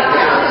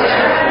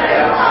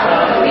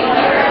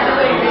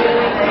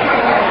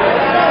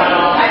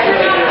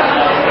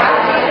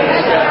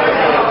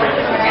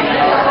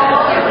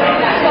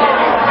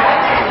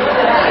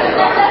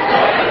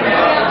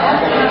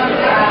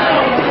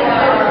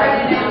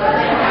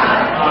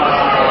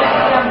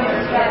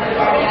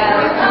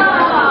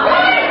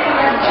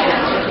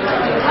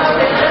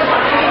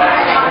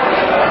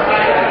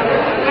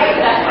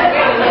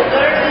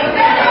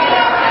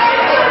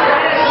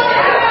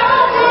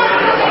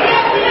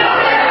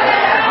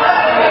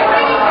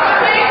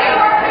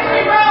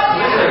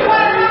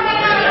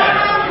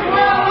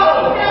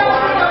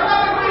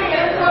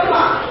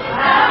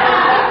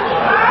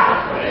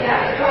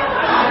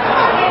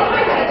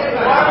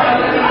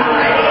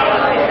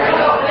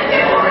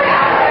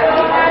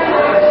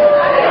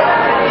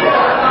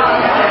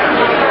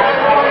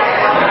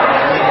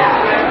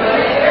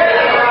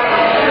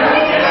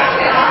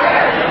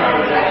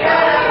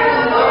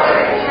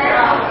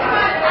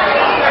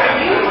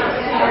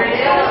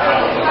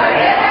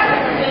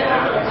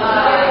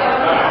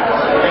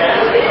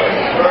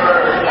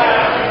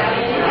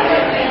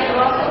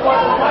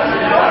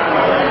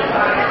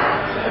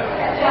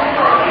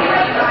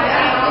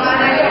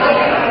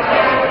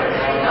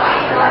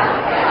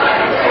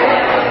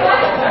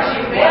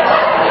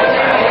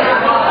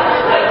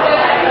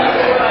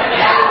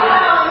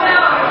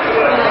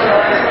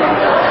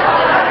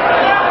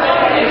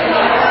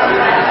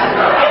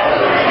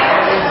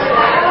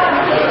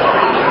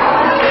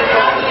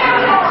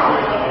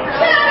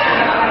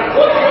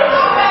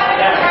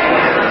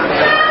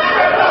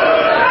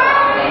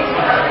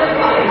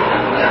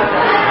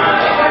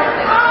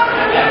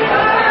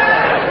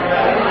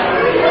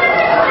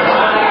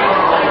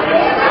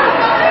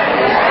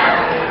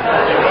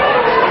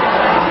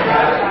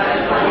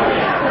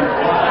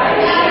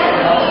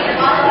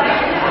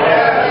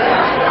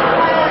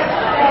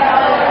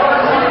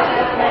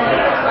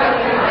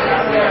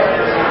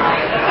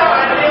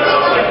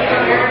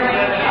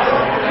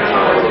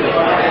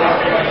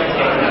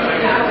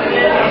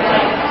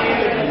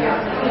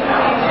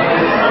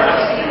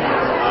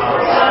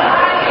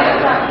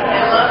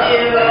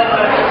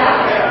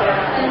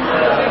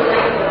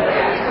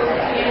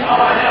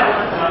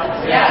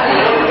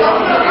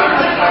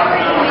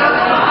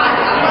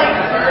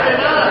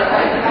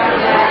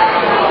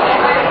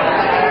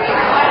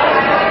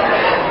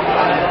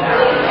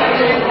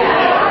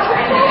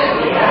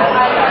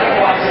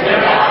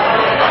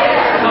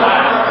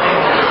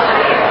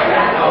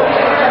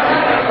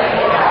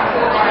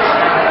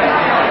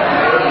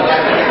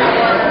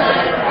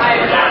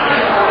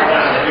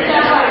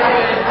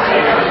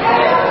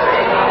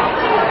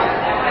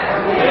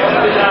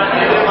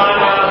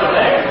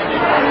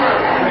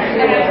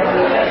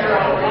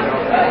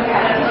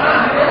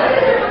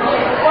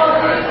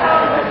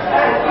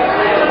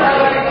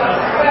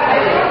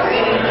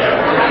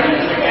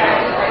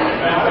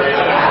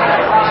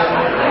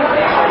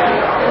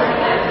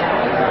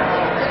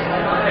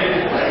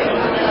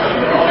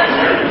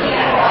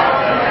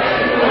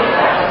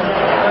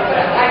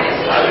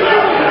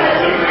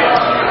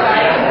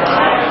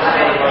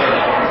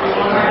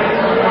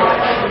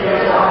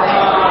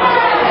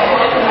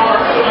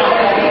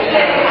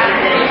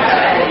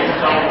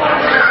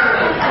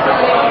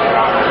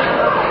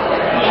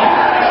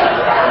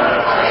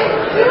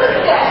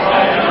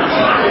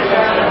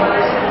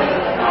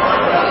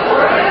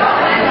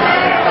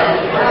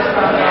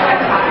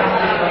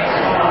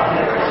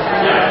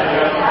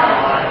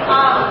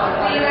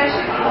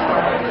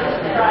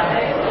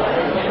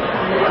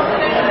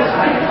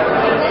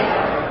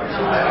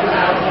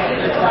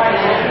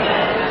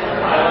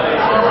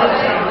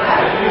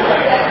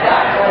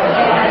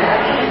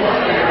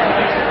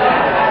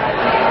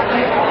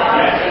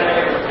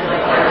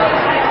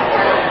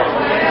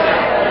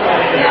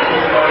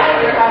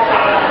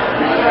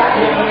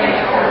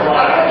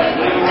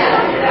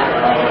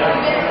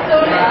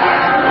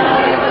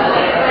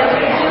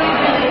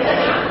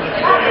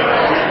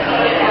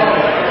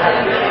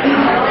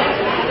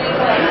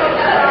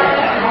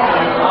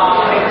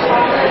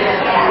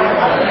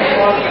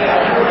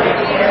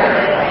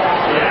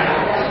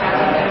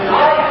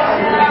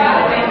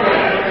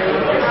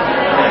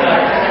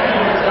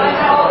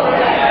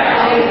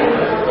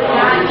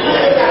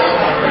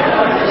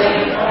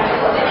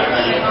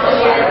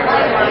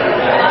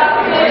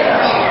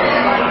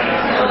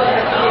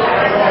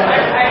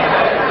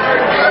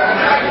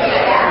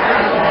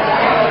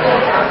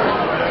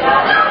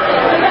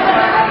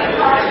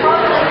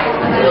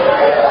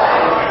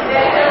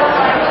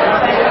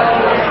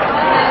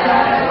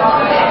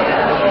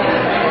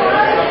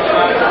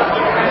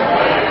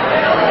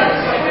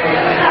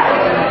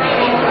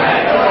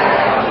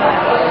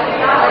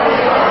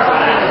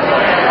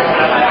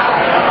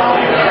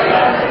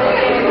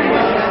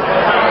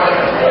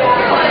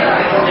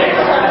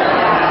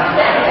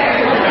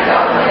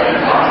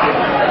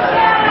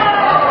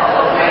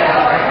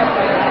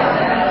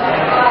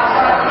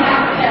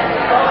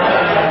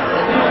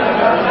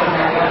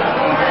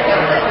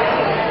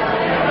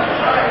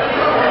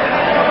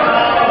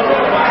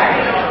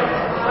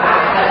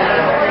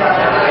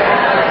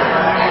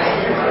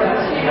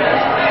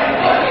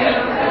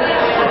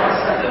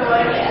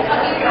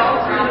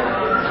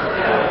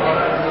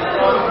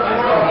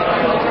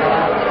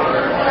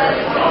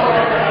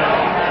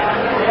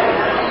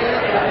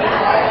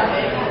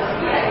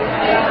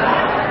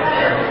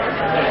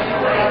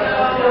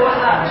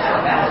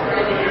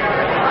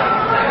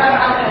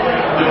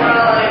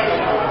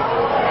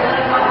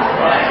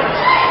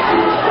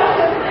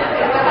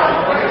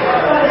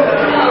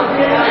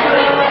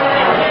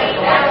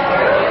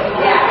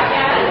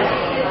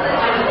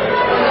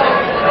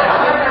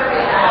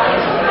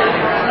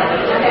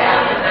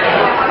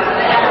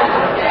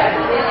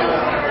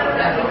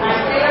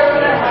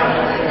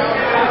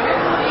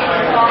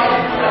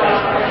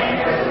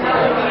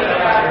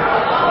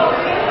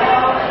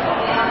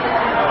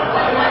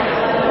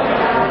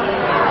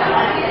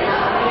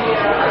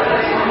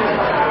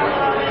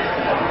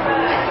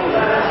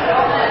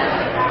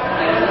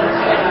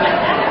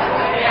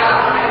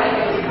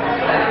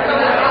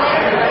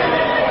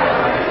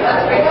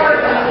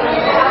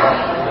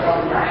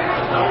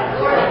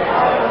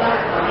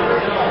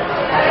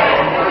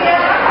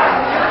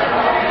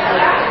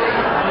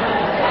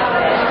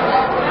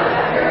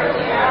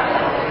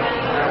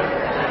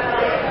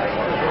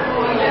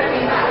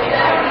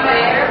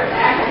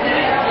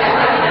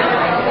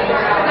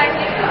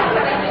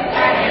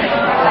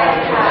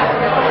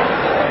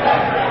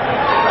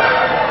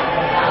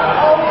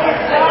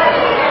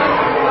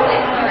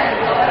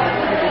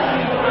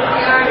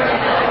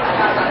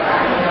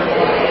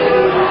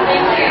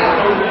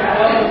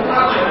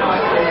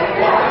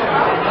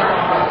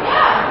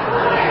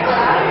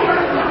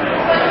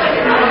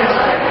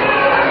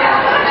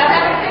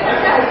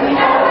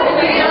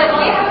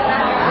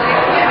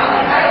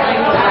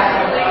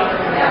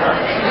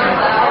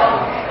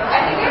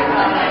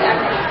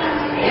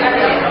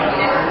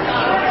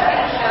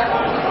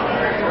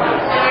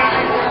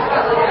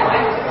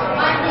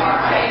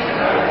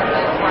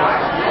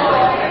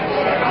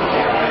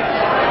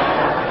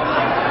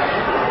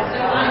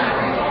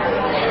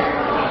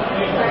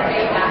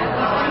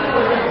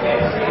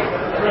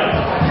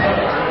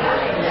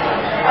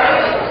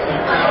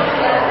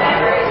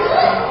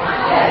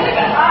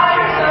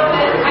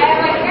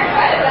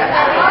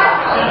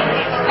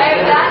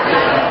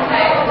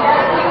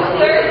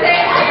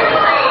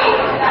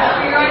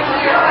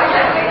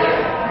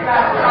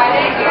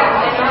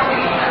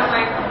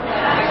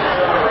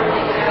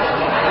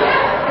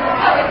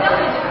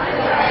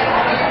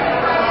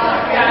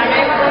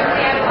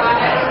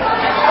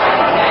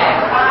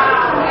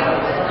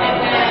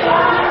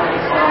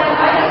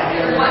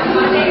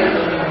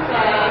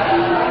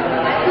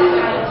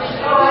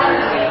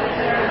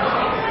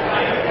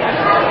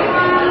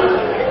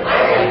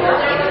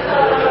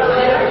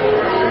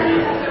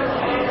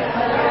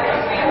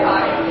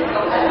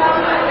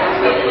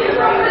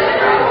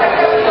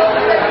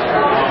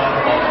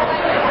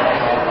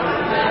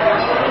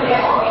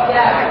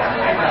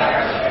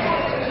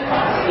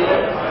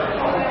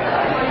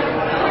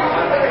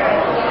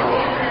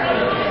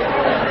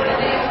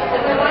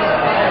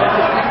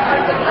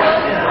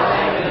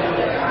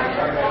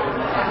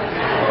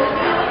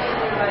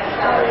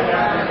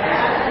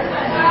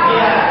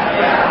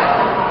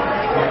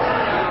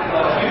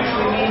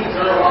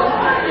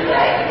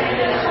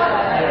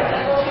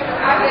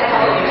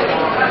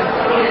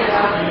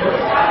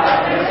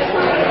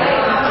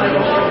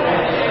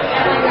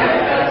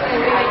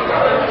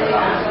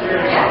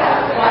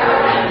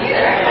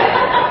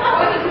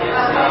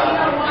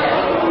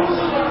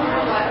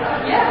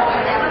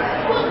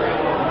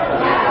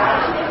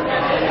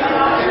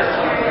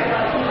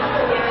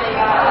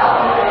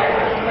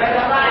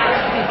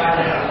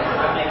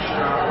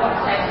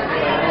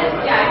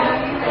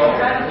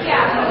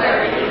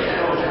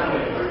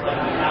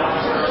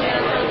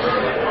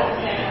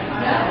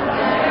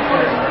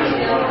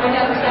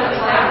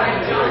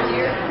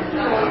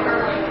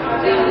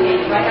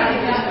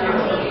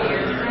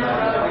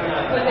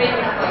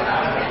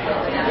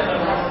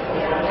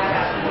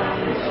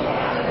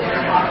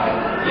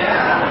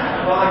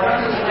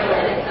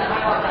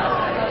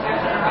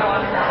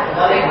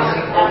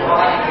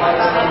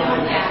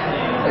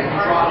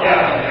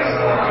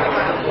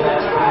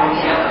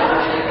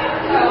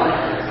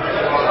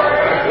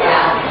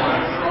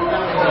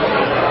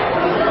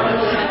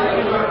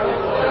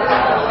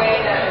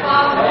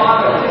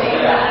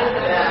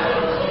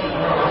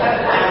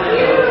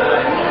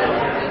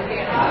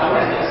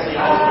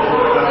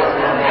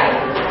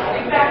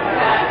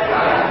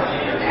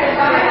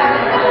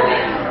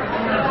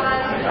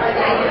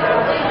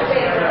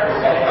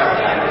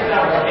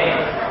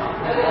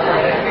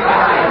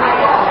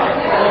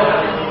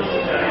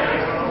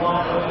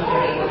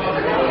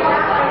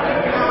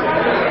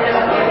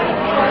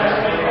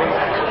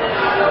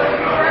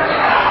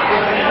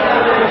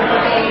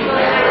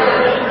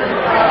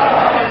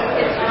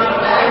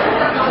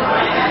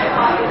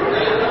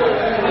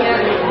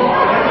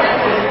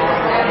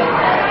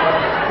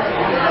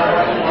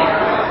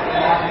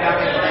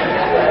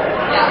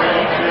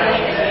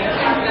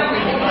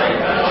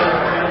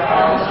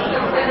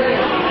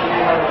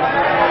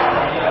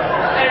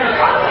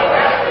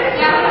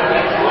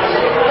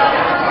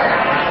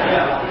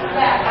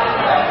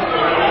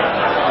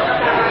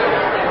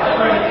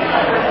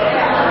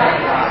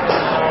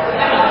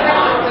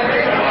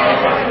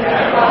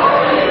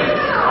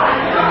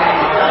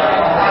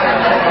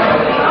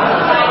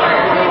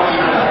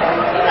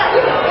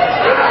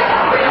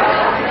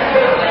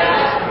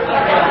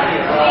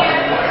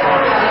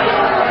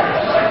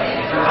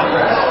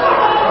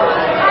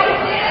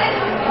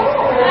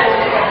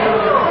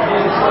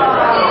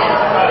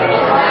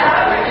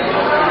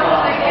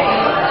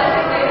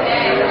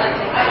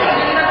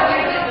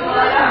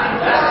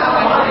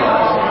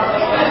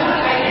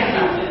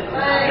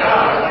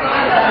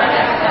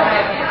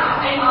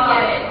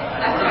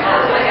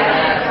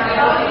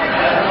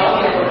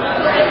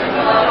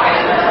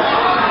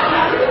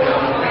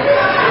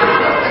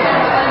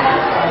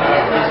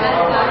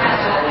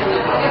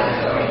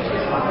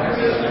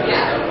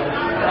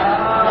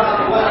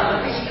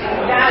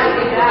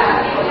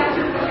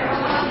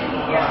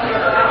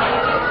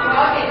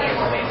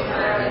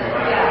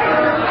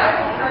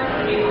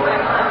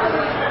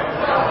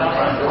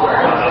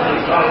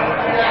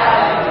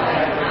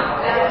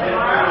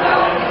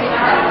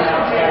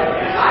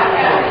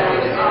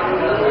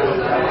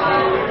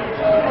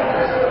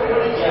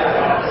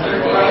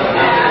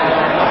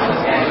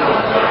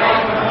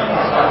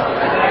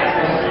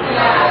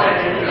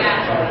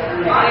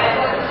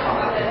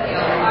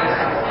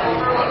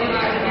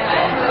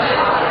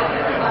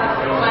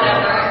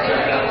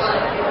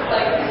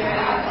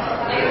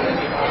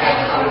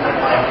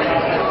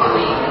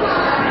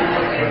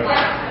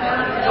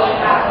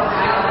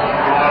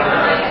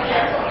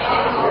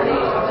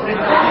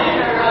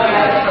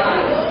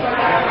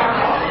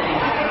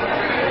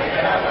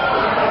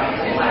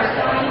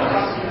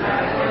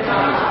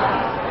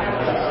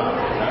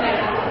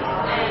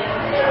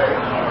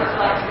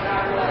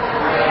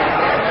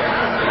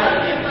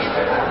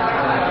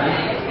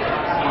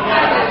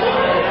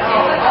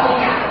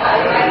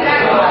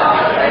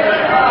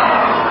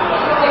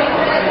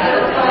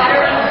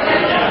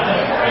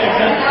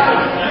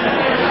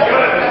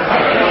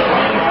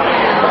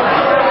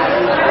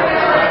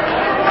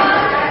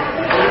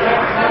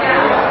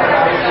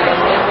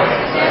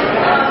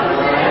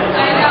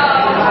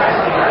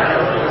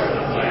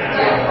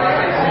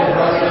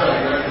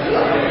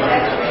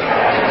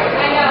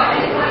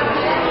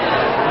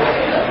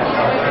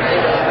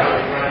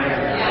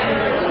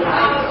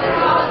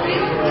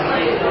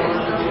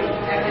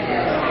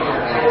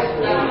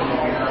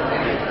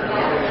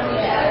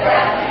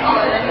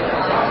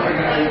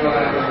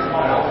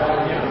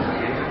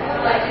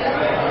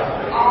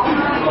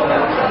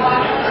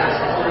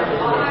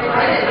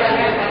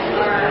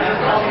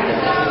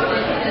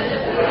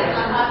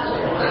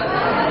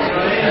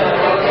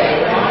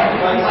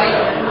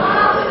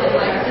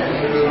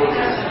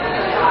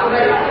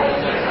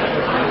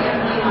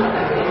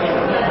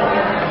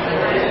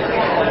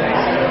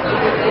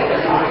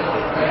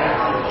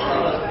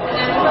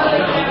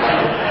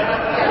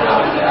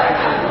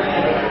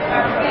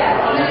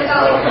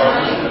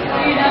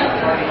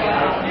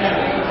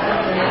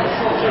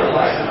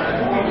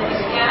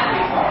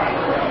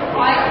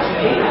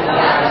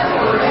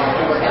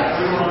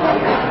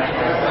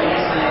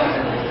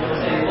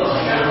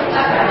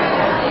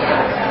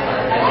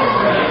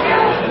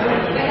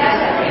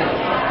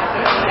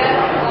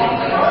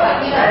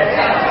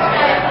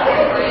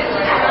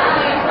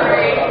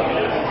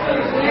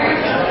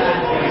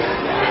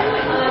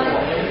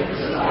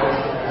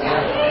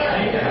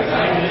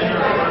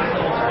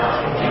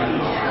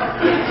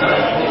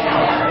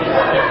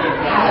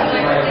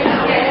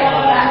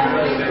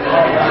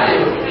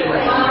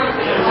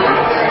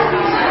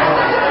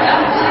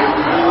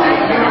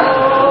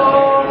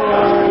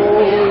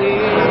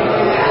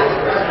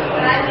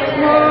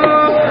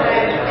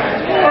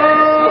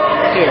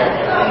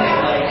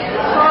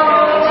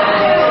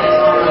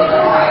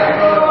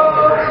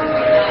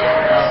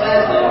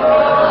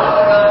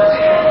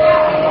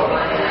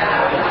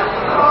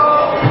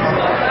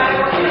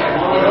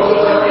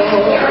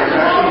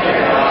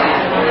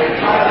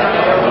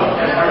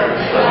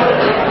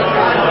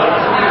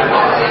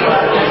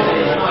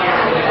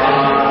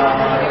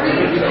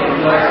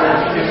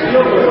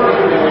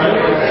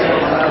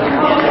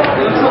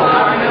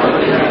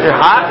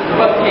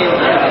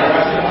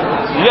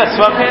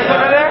 sweatpants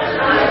over there?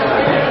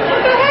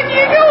 What the heck are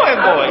you doing,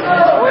 boy?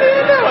 What are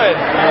you doing?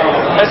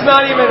 It's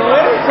not even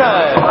winter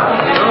time.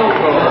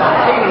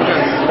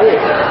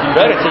 You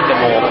better take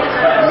them off.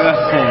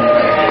 Listen.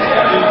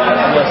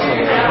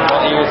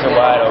 My ears are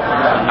wide open.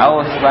 I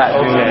will slap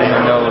you in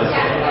the nose.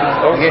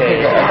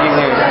 Okay.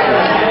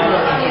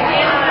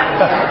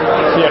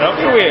 Yeah, don't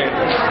be weird.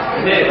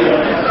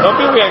 Don't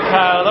be weird,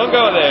 Kyle. Don't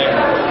go there.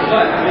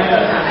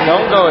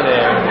 Don't go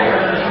there.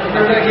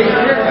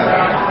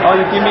 Oh,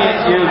 you give me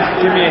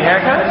a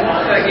haircut?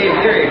 I gave you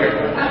a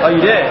haircut. Oh, you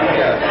did?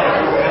 Yeah.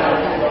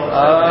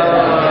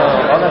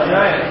 Oh, that's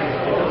right.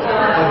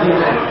 What do you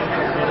think?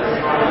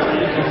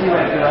 What do you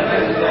like? You like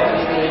it?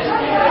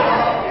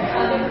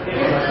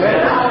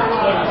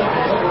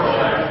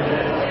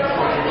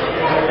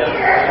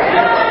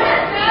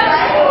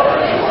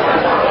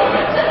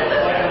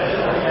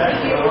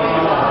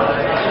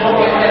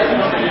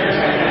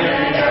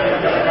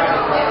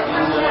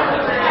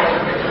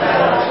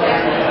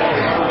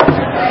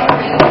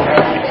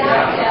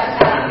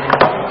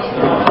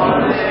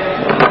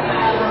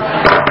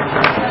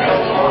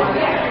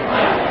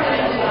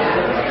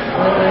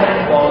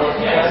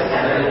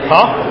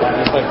 Huh?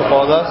 Just like the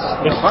ball does?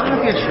 Why don't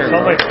you get shirt?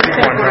 Sounds like people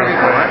are trying to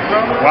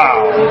play.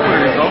 Wow.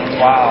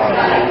 Wow.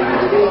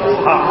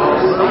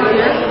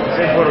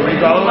 In Puerto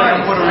Rico.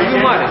 I'm Puerto Rican. You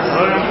might.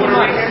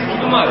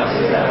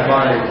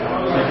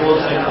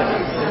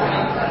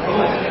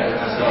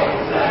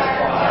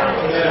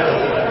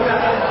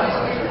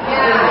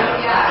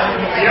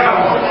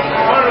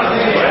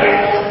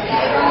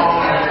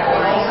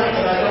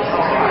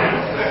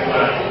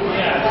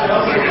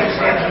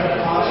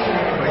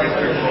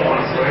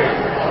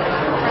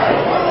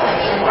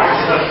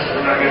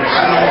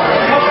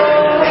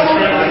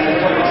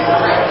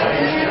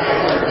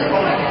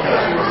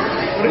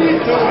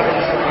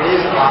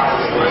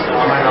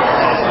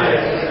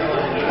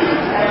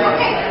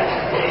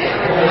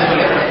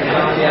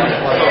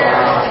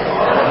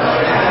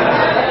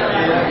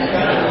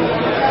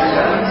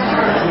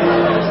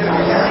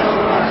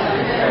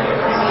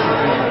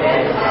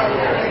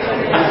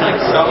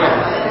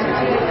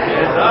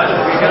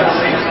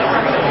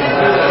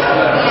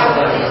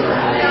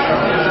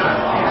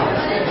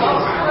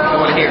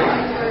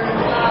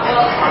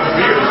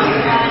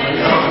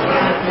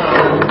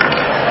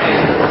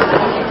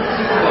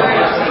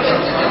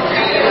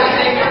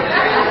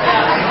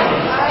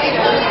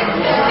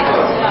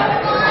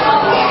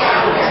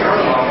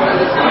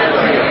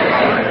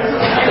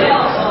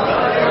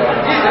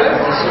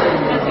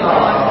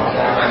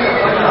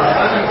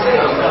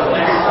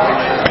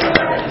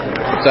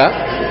 What's that?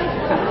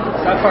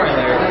 That part in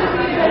there.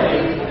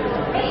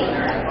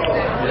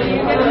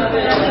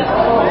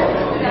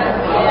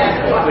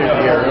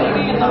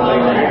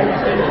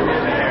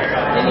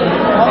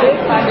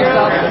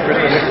 Chris,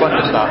 which one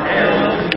to stop?